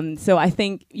 Credit." So I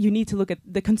think you need to look at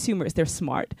the consumers. They're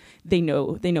smart. They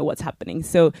know what's happening.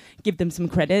 So give them some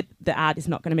credit. The ad is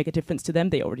not going to make a difference to them.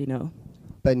 They already know.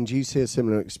 Ben, do you see a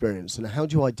similar experience? And how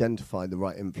do you identify the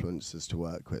right influencers to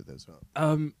work with as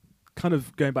well? Kind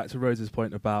of going back to Rose's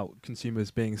point about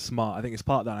consumers being smart, I think it's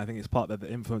part of that. I think it's part that the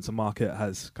influencer market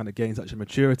has kind of gained such a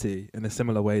maturity in a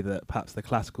similar way that perhaps the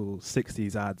classical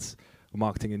 60s ads or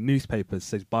marketing in newspapers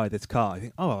says, buy this car. I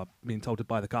think, oh, I've been told to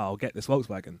buy the car, I'll get this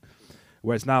Volkswagen.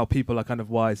 Whereas now people are kind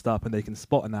of wised up and they can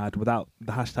spot an ad without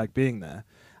the hashtag being there.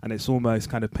 And it's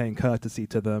almost kind of paying courtesy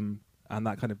to them. And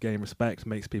that kind of gain respect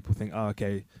makes people think, oh,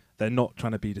 okay, they're not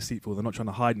trying to be deceitful, they're not trying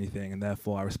to hide anything, and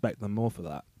therefore I respect them more for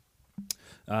that.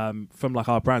 From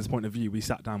our brand's point of view, we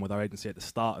sat down with our agency at the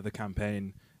start of the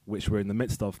campaign, which we're in the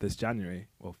midst of this January,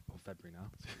 or February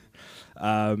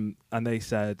now, and they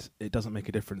said it doesn't make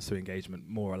a difference to engagement,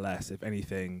 more or less. If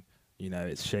anything,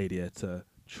 it's shadier to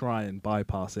try and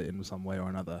bypass it in some way or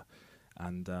another.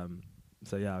 And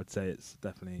so, yeah, I would say it's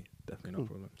definitely not a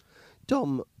problem.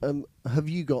 Dom, have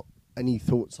you got any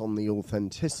thoughts on the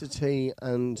authenticity?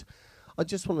 And I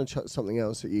just want to chuck something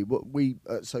else at you. We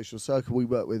at Social Circle, we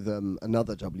work with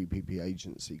another WPP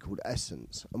agency called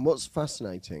Essence, and what's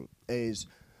fascinating is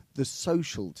the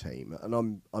social team,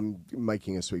 and I'm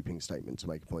making a sweeping statement to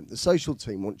make a point. The social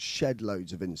team want shed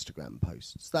loads of Instagram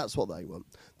posts. That's what they want.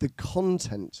 The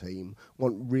content team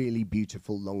want really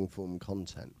beautiful long form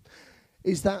content.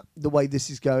 Is that the way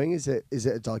this is going? Is it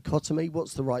a dichotomy?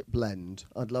 What's the right blend?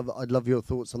 I'd love your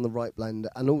thoughts on the right blend,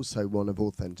 and also one of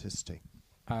authenticity.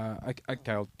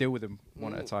 Okay, I'll deal with them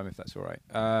one at a time if that's all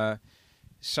right.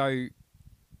 So,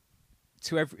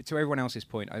 to everyone else's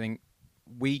point, I think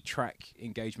we track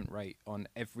engagement rate on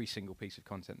every single piece of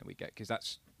content that we get, because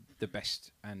that's the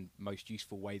best and most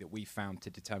useful way that we found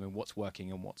to determine what's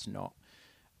working and what's not.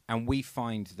 And we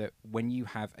find that when you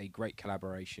have a great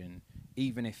collaboration,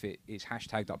 even if it is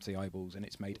hashtagged up to the eyeballs and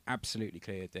it's made absolutely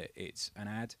clear that it's an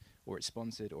ad or it's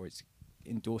sponsored or it's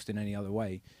endorsed in any other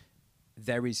way,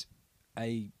 there is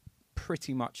a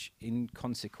pretty much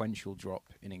inconsequential drop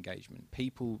in engagement.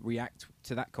 People react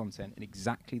to that content in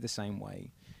exactly the same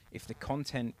way. If the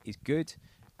content is good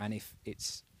and if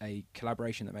it's a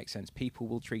collaboration that makes sense, people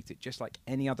will treat it just like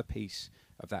any other piece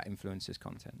of that influencer's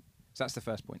content. So that's the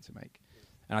first point to make.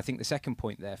 And I think the second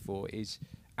point, therefore, is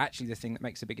actually the thing that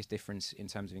makes the biggest difference in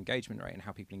terms of engagement rate and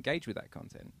how people engage with that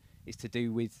content is to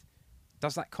do with,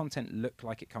 does that content look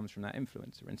like it comes from that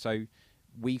influencer? And so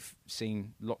we've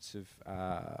seen lots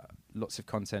of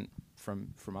content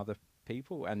from other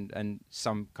people and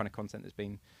some kind of content that's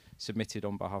been submitted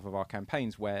on behalf of our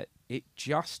campaigns where it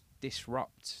just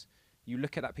disrupts. You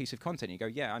look at that piece of content, you go,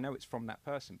 yeah, I know it's from that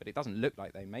person, but it doesn't look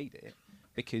like they made it.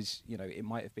 Because, it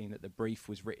might have been that the brief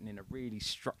was written in a really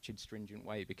structured, stringent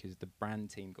way because the brand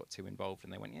team got too involved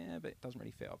and they went, yeah, but it doesn't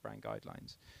really fit our brand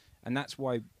guidelines. And that's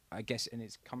why, I guess, and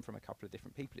it's come from a couple of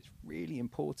different people, it's really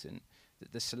important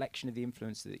that the selection of the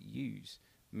influencer that you use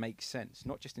makes sense,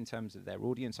 not just in terms of their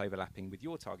audience overlapping with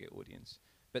your target audience,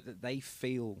 but that they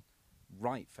feel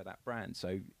right for that brand.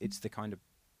 So it's an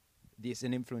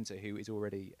influencer who is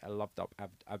already a loved up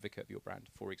advocate of your brand,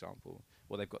 for example,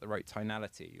 or they've got the right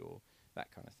tonality or that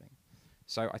kind of thing.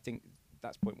 So I think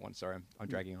that's point one. Sorry, I'm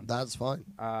dragging on. That's fine.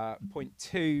 Point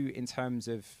two, in terms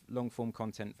of long form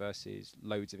content versus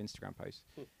loads of Instagram posts.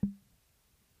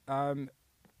 I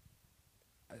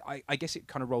guess it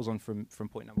kind of rolls on from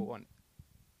point number one.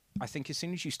 I think as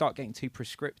soon as you start getting too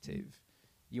prescriptive,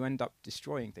 you end up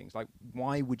destroying things. Like,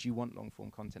 why would you want long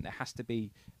form content? There has to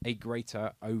be a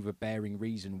greater overbearing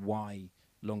reason why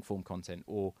long form content,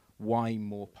 or why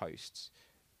more posts.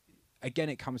 Again,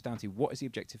 it comes down to what is the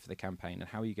objective for the campaign and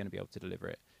how are you going to be able to deliver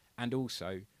it? And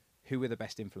also, who are the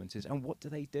best influencers and what do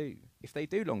they do? If they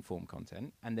do long form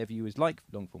content and their viewers like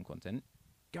long form content,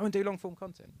 go and do long form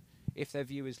content. If their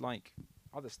viewers like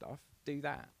other stuff, do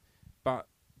that. But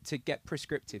to get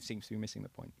prescriptive seems to be missing the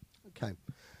point. Okay.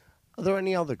 Are there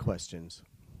any other questions?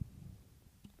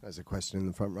 There's a question in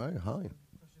the front row. Hi.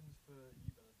 Questions for you,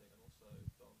 Benedict, and also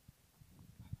Dom.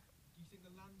 Do you think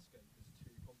the landscape is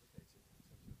too complicated in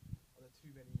terms of, are there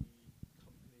too many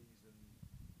companies and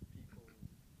people?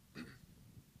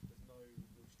 There's no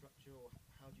real structure, or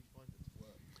how do you find it to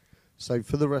work? So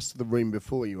for the rest of the room,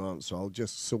 before you answer, I'll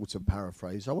just sort of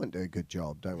paraphrase. I won't do a good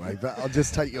job, don't worry, but I'll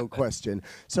just take your question.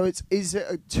 So is it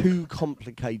a too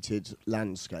complicated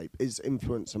landscape? Is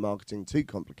influencer marketing too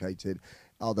complicated?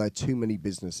 Are there too many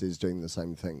businesses doing the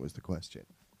same thing, was the question.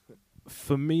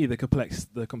 For me, the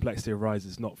complexity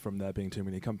arises not from there being too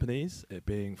many companies, it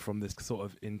being from this sort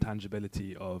of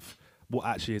intangibility of what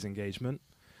actually is engagement.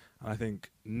 And I think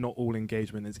not all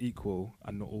engagement is equal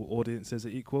and not all audiences are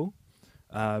equal.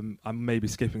 I'm maybe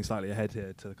skipping slightly ahead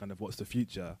here to kind of what's the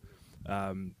future.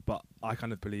 But I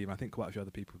kind of believe, I think quite a few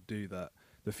other people do, that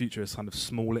the future is kind of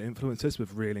smaller influencers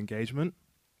with real engagement.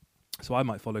 So I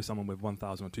might follow someone with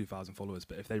 1,000 or 2,000 followers,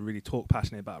 but if they really talk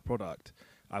passionately about a product,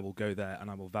 I will go there and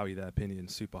I will value their opinion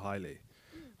super highly.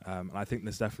 And I think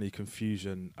there's definitely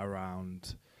confusion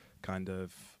around kind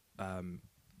of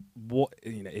what,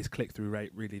 is click-through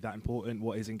rate really that important?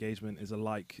 What is engagement? Is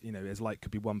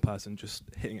could be one person just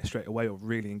hitting it straight away, or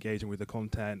really engaging with the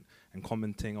content and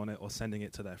commenting on it or sending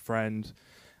it to their friend.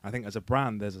 I think as a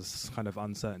brand, there's a kind of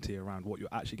uncertainty around what you're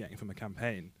actually getting from a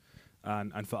campaign.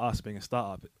 And for us being a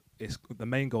startup, the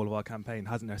main goal of our campaign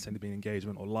hasn't necessarily been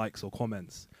engagement or likes or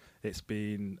comments. It's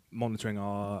been monitoring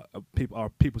our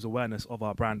people's awareness of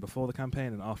our brand before the campaign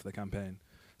and after the campaign.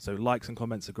 So likes and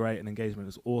comments are great and engagement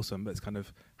is awesome, but it's kind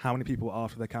of how many people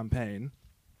after the campaign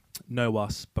know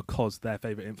us because their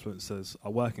favorite influencers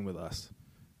are working with us.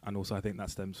 And also I think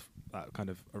that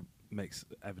makes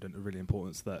evident a really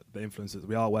importance that the influencers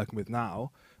we are working with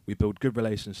now, we build good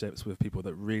relationships with people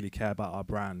that really care about our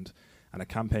brand, and a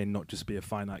campaign not just be a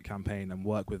finite campaign, and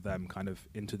work with them kind of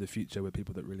into the future with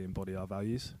people that really embody our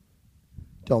values.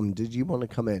 Dom, did you want to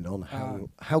come in on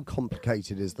how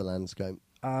complicated is the landscape?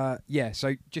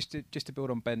 So just to build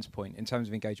on Ben's point in terms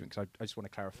of engagement, because I just want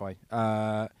to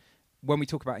clarify. When we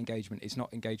talk about engagement, it's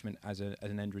not engagement as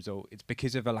an end result. It's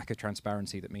because of a lack of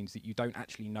transparency that means that you don't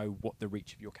actually know what the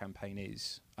reach of your campaign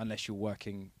is unless you're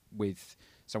working with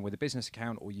someone with a business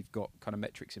account or you've got kind of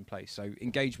metrics in place. So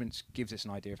engagement gives us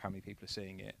an idea of how many people are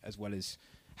seeing it, as well as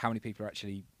how many people are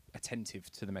actually attentive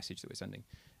to the message that we're sending.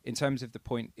 In terms of the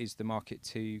point, is the market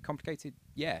too complicated?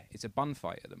 Yeah, it's a bun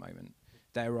fight at the moment.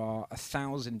 There are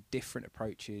 1,000 different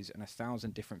approaches and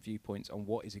 1,000 different viewpoints on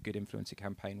what is a good influencer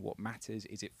campaign, what matters.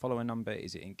 Is it follower number?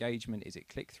 Is it engagement? Is it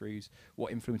click-throughs?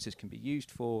 What influencers can be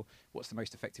used for? What's the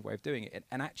most effective way of doing it?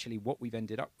 And actually what we've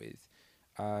ended up with,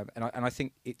 and I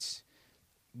think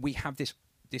we have this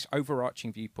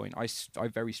overarching viewpoint. I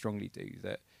very strongly do,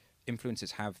 that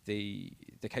influencers have the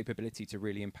capability to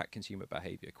really impact consumer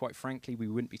behavior. Quite frankly, we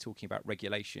wouldn't be talking about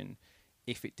regulation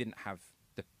if it didn't have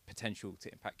the potential to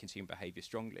impact consumer behavior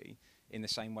strongly, in the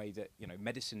same way that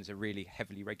medicines are really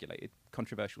heavily regulated.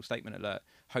 Controversial statement alert.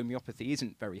 Homeopathy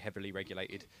isn't very heavily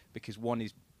regulated because one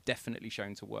is definitely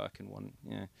shown to work and one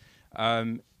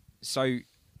so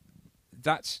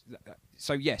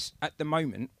yes, at the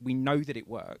moment we know that it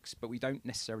works, but we don't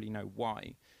necessarily know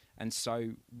why. And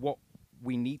so what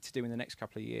we need to do in the next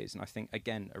couple of years, and I think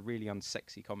again a really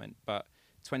unsexy comment, but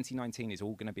 2019 is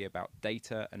all going to be about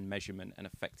data and measurement and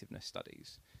effectiveness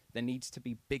studies. There needs to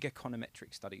be big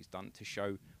econometric studies done to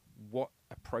show what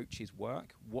approaches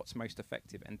work, what's most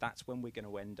effective, and that's when we're going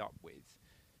to end up with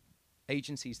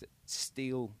agencies that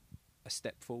steal a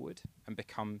step forward and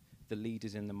become the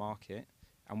leaders in the market,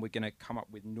 and we're going to come up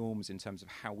with norms in terms of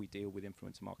how we deal with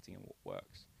influencer marketing and what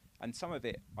works. And some of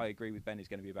it, I agree with Ben, is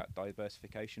going to be about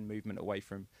diversification, movement away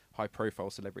from high-profile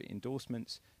celebrity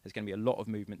endorsements. There's going to be a lot of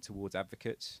movement towards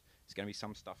advocates. There's going to be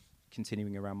some stuff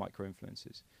continuing around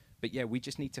micro-influencers. But yeah, we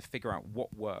just need to figure out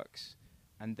what works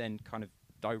and then kind of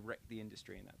direct the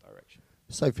industry in that direction.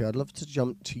 Sophie, I'd love to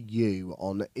jump to you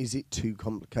on, is it too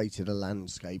complicated a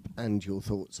landscape, and your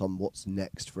thoughts on what's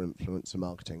next for influencer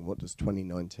marketing? What does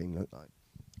 2019 look like?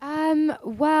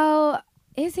 Well,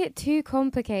 is it too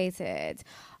complicated?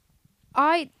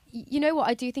 you know what?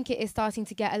 I do think it is starting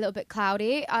to get a little bit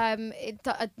cloudy.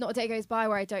 Not a day goes by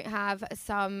where I don't have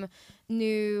some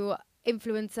new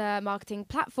influencer marketing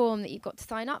platform that you've got to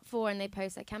sign up for, and they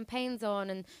post their campaigns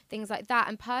on and things like that.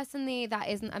 And personally, that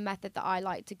isn't a method that I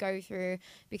like to go through,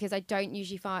 because I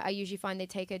usually find they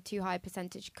take a too high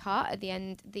percentage cut at the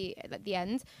end of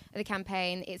the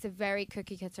campaign. It's a very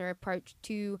cookie cutter approach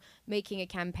to making a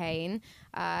campaign.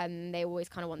 They always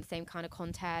kind of want the same kind of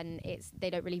content. They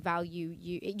don't really value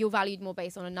you. You're valued more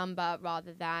based on a number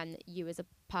rather than you as a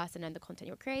person and the content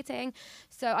you're creating.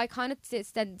 So I kind of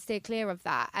steer clear of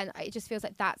that, and it just feels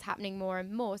like that's happening more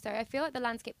and more. So I feel like the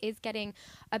landscape is getting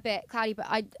a bit cloudy, but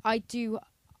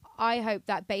I hope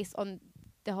that based on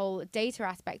the whole data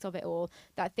aspect of it all,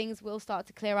 that things will start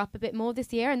to clear up a bit more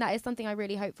this year. And that is something I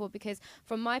really hope for, because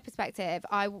from my perspective,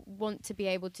 I want to be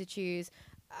able to choose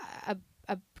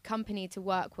a company to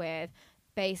work with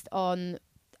based on,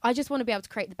 I just want to be able to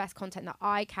create the best content that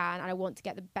I can, and I want to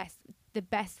get the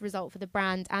best result for the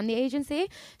brand and the agency.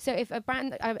 So if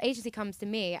an agency comes to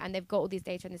me and they've got all these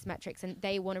data and these metrics, and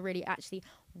they want to really actually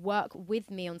work with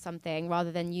me on something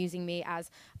rather than using me as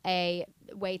a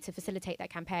way to facilitate their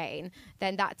campaign,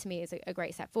 then that to me is a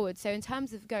great step forward. So in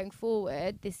terms of going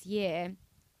forward this year,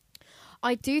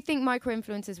 I do think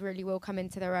micro-influencers really will come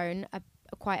into their own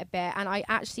quite a bit. And I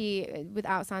actually,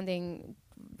 without sounding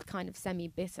kind of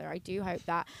semi-bitter, I do hope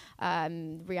that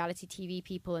reality TV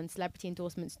people and celebrity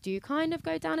endorsements do kind of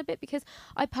go down a bit, because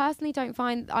I personally don't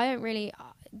really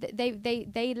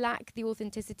they lack the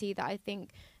authenticity that I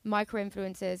think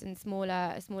micro-influencers and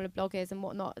smaller bloggers and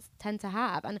whatnot tend to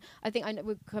have. And I think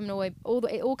we're coming away,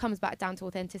 it all comes back down to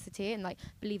authenticity and like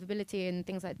believability and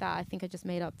things like that. I think I just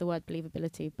made up the word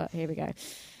believability, but here we go.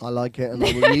 I like it, and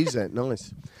I will use it.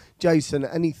 Nice. Jason,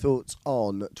 any thoughts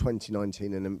on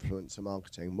 2019 and influencer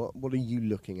marketing? What are you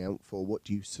looking out for? What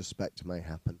do you suspect may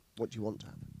happen? What do you want to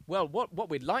happen? Well, what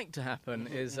we'd like to happen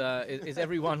is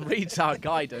everyone reads our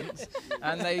guidance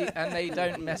and they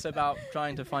don't mess about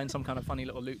trying to find some kind of funny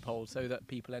little loophole, so that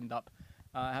people end up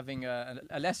having a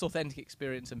less authentic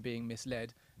experience and being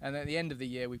misled. And at the end of the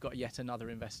year, we've got yet another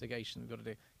investigation we've got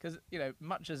to do. Because,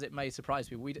 much as it may surprise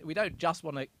people, we don't just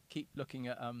want to keep looking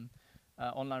at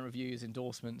online reviews,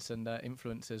 endorsements, and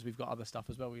influencers. We've got other stuff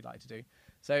as well we'd like to do.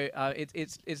 So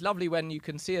it's lovely when you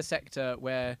can see a sector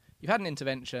where you've had an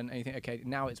intervention and you think, okay,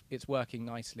 now it's working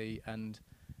nicely, and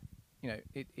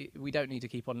we don't need to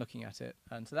keep on looking at it.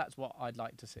 And so that's what I'd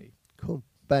like to see. Cool.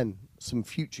 Ben, some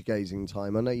future gazing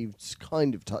time. I know you've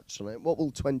kind of touched on it. What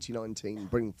will 2019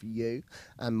 bring for you,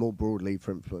 and more broadly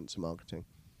for influencer marketing?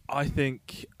 I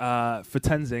think for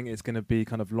Tenzing, it's going to be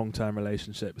kind of long-term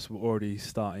relationships. We're already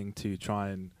starting to try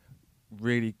and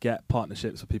really get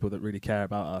partnerships with people that really care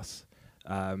about us.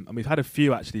 And we've had a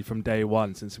few actually from day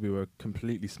one, since we were a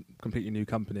completely new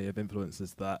company of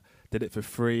influencers that did it for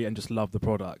free and just love the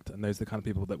product. And those are the kind of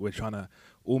people that we're trying to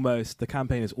the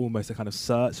campaign is almost a kind of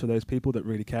search for those people that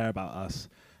really care about us,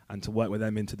 and to work with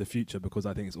them into the future, because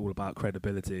I think it's all about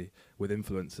credibility with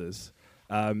influencers.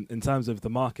 In terms of the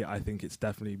market, I think it's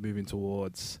definitely moving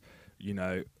towards,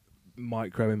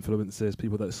 micro influencers,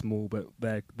 people that are small, but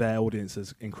their audience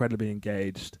is incredibly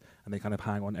engaged and they kind of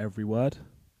hang on every word.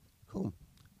 Cool.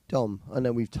 Dom, I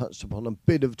know we've touched upon a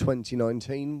bit of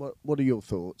 2019. What are your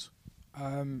thoughts?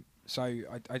 So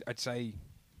I'd say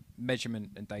measurement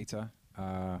and data,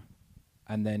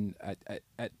 and then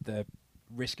at the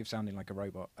risk of sounding like a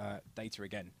robot, data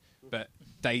again, but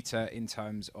data in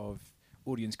terms of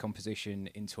audience composition,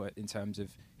 in terms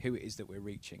of who it is that we're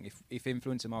reaching. If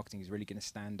influencer marketing is really going to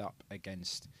stand up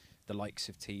against the likes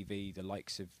of TV, the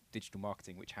likes of digital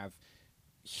marketing, which have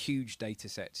huge data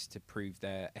sets to prove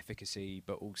their efficacy,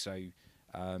 but also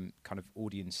kind of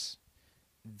audience,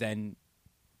 then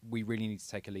we really need to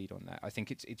take a lead on that. I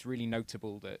think it's really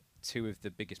notable that two of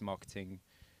the biggest marketing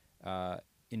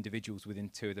individuals within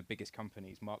two of the biggest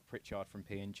companies, Mark Pritchard from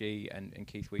P&G and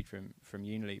Keith Weed from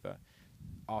Unilever,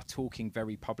 are talking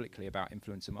very publicly about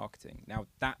influencer marketing. Now,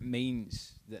 that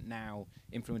means that now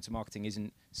influencer marketing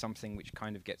isn't something which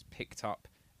kind of gets picked up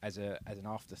as an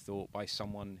afterthought by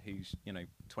someone who's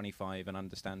 25 and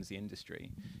understands the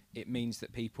industry. It means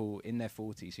that people in their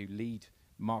 40s who lead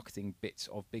marketing bits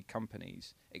of big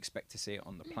companies expect to see it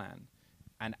on the plan.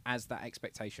 And as that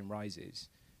expectation rises,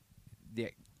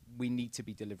 we need to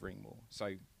be delivering more.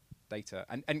 So data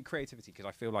and creativity, because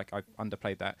I feel like I've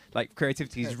underplayed that. Like,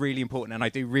 creativity is really important, and I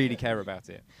do really care about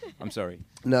it. I'm sorry.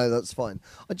 No, that's fine.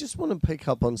 I just want to pick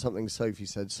up on something Sophie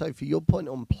said. Sophie, your point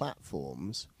on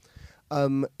platforms,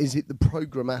 is it the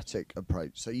programmatic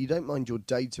approach? So you don't mind your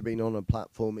data being on a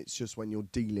platform, it's just when you're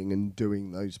dealing and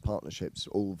doing those partnerships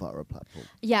all via a platform?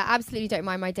 Yeah, absolutely don't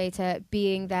mind my data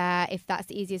being there. If that's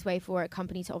the easiest way for a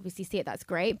company to obviously see it, that's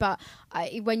great. But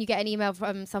when you get an email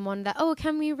from someone that, oh,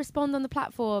 can we respond on the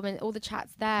platform and all the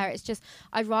chats there, it's just,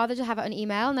 I'd rather just have it on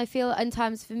email. And I feel in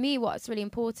terms, for me, what's really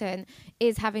important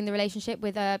is having the relationship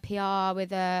with a PR,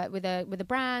 with a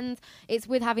brand. It's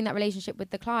with having that relationship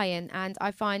with the client. And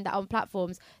I find that on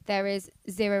platforms, there is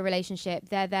zero relationship.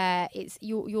 They're there. It's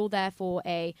you're there for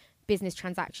a business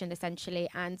transaction essentially,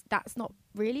 and that's not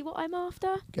really what I'm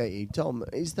after. Okay, Dom,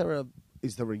 is there a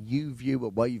you view, a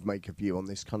wave maker view on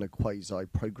this kind of quasi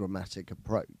programmatic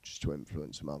approach to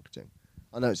influencer marketing?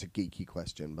 I know it's a geeky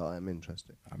question, but I'm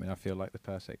interested. I mean, I feel like the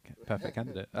perfect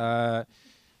candidate. I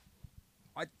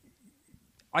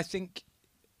think,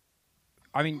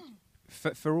 I mean,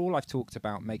 for all I've talked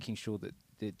about making sure that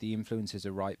the influencers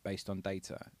are right based on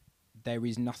data, there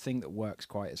is nothing that works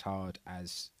quite as hard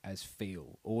as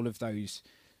feel. All of those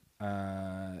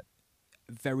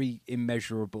very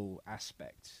immeasurable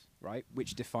aspects, right,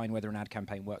 which define whether an ad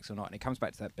campaign works or not. And it comes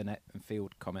back to that Burnett and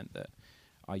Field comment that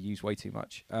I use way too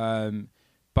much.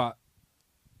 But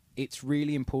it's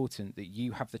really important that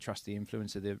you have the trust of the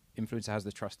influencer has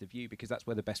the trust of you, because that's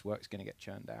where the best work is going to get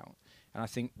churned out. And I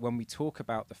think when we talk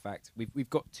about the fact we've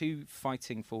got two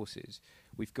fighting forces,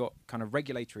 we've got kind of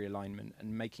regulatory alignment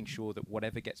and making sure that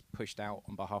whatever gets pushed out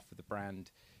on behalf of the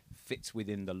brand fits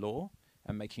within the law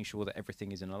and making sure that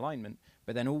everything is in alignment,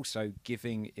 but then also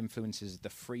giving influencers the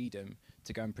freedom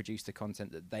to go and produce the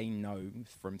content that they know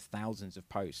from thousands of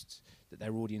posts that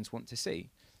their audience want to see.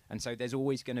 And so there's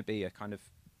always going to be a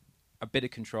bit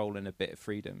of control and a bit of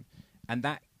freedom. And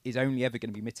that is only ever going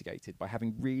to be mitigated by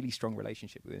having really strong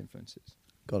relationship with influencers.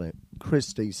 Got it.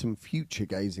 Christy, some future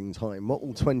gazing time. What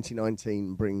will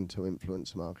 2019 bring to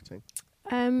influencer marketing?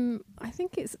 I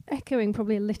think it's echoing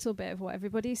probably a little bit of what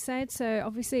everybody said. So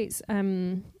obviously it's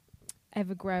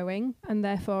ever growing, and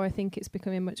therefore I think it's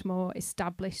becoming a much more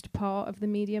established part of the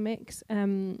media mix.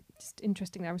 Just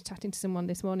interestingly, I was chatting to someone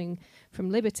this morning from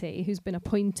Liberty who's been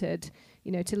appointed,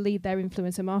 to lead their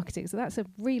influencer marketing. So that's a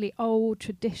really old,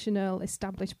 traditional,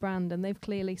 established brand, and they've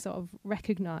clearly sort of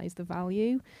recognised the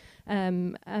value,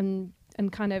 and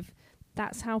kind of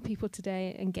that's how people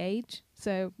today engage.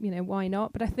 So, why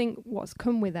not? But I think what's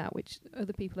come with that, which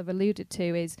other people have alluded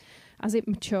to, is as it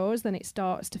matures, then it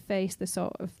starts to face the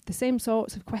same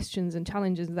sorts of questions and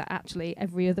challenges that actually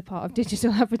every other part of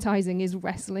digital advertising is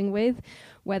wrestling with,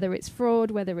 whether it's fraud,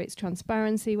 whether it's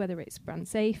transparency, whether it's brand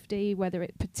safety, whether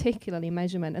it's particularly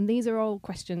measurement. And these are all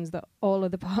questions that all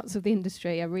other parts of the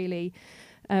industry are really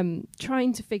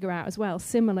trying to figure out as well.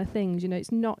 Similar things,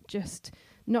 it's not just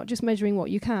measuring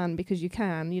what you can, because you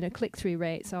can, click-through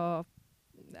rates are,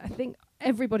 I think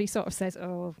everybody sort of says,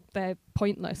 oh, they're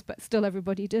pointless, but still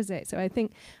everybody does it. So I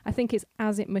think it's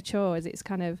as it matures, it's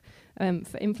kind of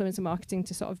for influencer marketing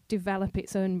to sort of develop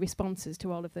its own responses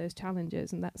to all of those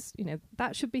challenges. And that's,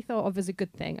 that should be thought of as a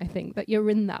good thing. I think that you're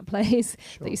in that place,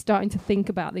 that you're starting to think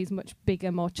about these much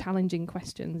bigger, more challenging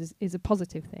questions is a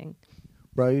positive thing.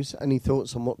 Rose, any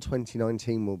thoughts on what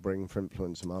 2019 will bring for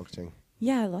influencer marketing?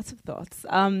 Yeah, lots of thoughts.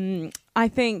 I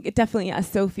think definitely, as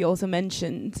Sophie also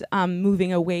mentioned,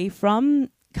 moving away from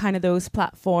kind of those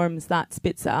platforms that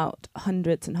spits out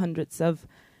hundreds and hundreds of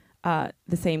the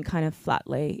same kind of flat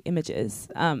lay images.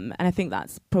 And I think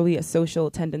that's probably a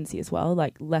social tendency as well,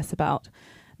 like less about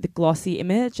the glossy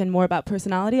image and more about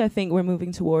personality. I think we're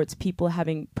moving towards people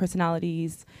having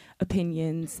personalities,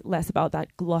 opinions, less about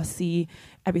that glossy,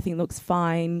 everything looks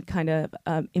fine kind of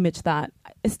image that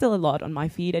is still a lot on my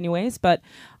feed anyways, but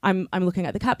I'm looking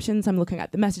at the captions, I'm looking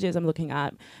at the messages, I'm looking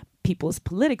at people's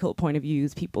political point of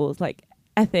views, people's like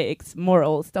ethics,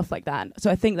 morals, stuff like that.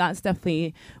 So I think that's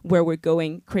definitely where we're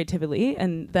going creatively.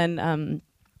 And then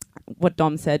what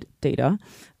Dom said, data,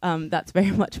 that's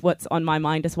very much what's on my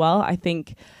mind as well. I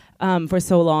think for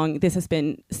so long this has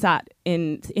been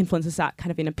influencers sat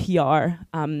kind of in a PR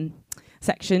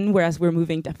section, whereas we're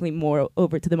moving definitely more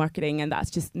over to the marketing, and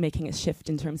that's just making a shift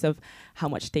in terms of how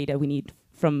much data we need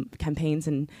from campaigns.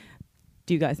 And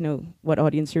do you guys know what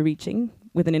audience you're reaching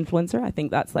with an influencer? I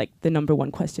think that's like the number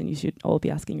one question you should all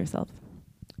be asking yourself.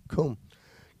 Cool.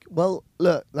 Well,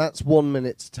 look, that's 1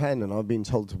 minute to 10, and I've been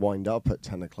told to wind up at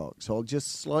 10 o'clock. So I'll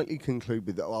just slightly conclude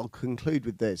with that. I'll conclude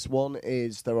with this. One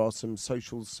is there are some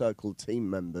Social Circle team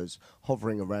members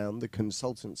hovering around. The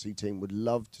consultancy team would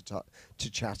love to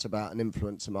chat about an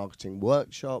influencer marketing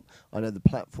workshop. I know the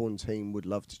platform team would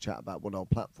love to chat about what our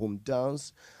platform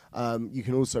does. You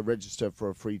can also register for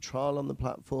a free trial on the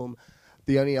platform.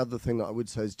 The only other thing that I would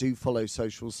say is do follow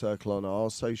Social Circle on our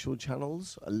social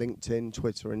channels, LinkedIn,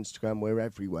 Twitter, Instagram, we're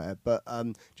everywhere. But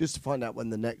just to find out when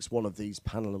the next one of these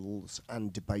panels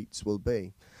and debates will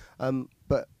be.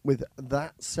 But with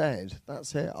that said,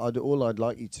 that's it. All I'd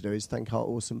like you to do is thank our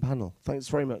awesome panel. Thanks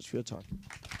very much for your time.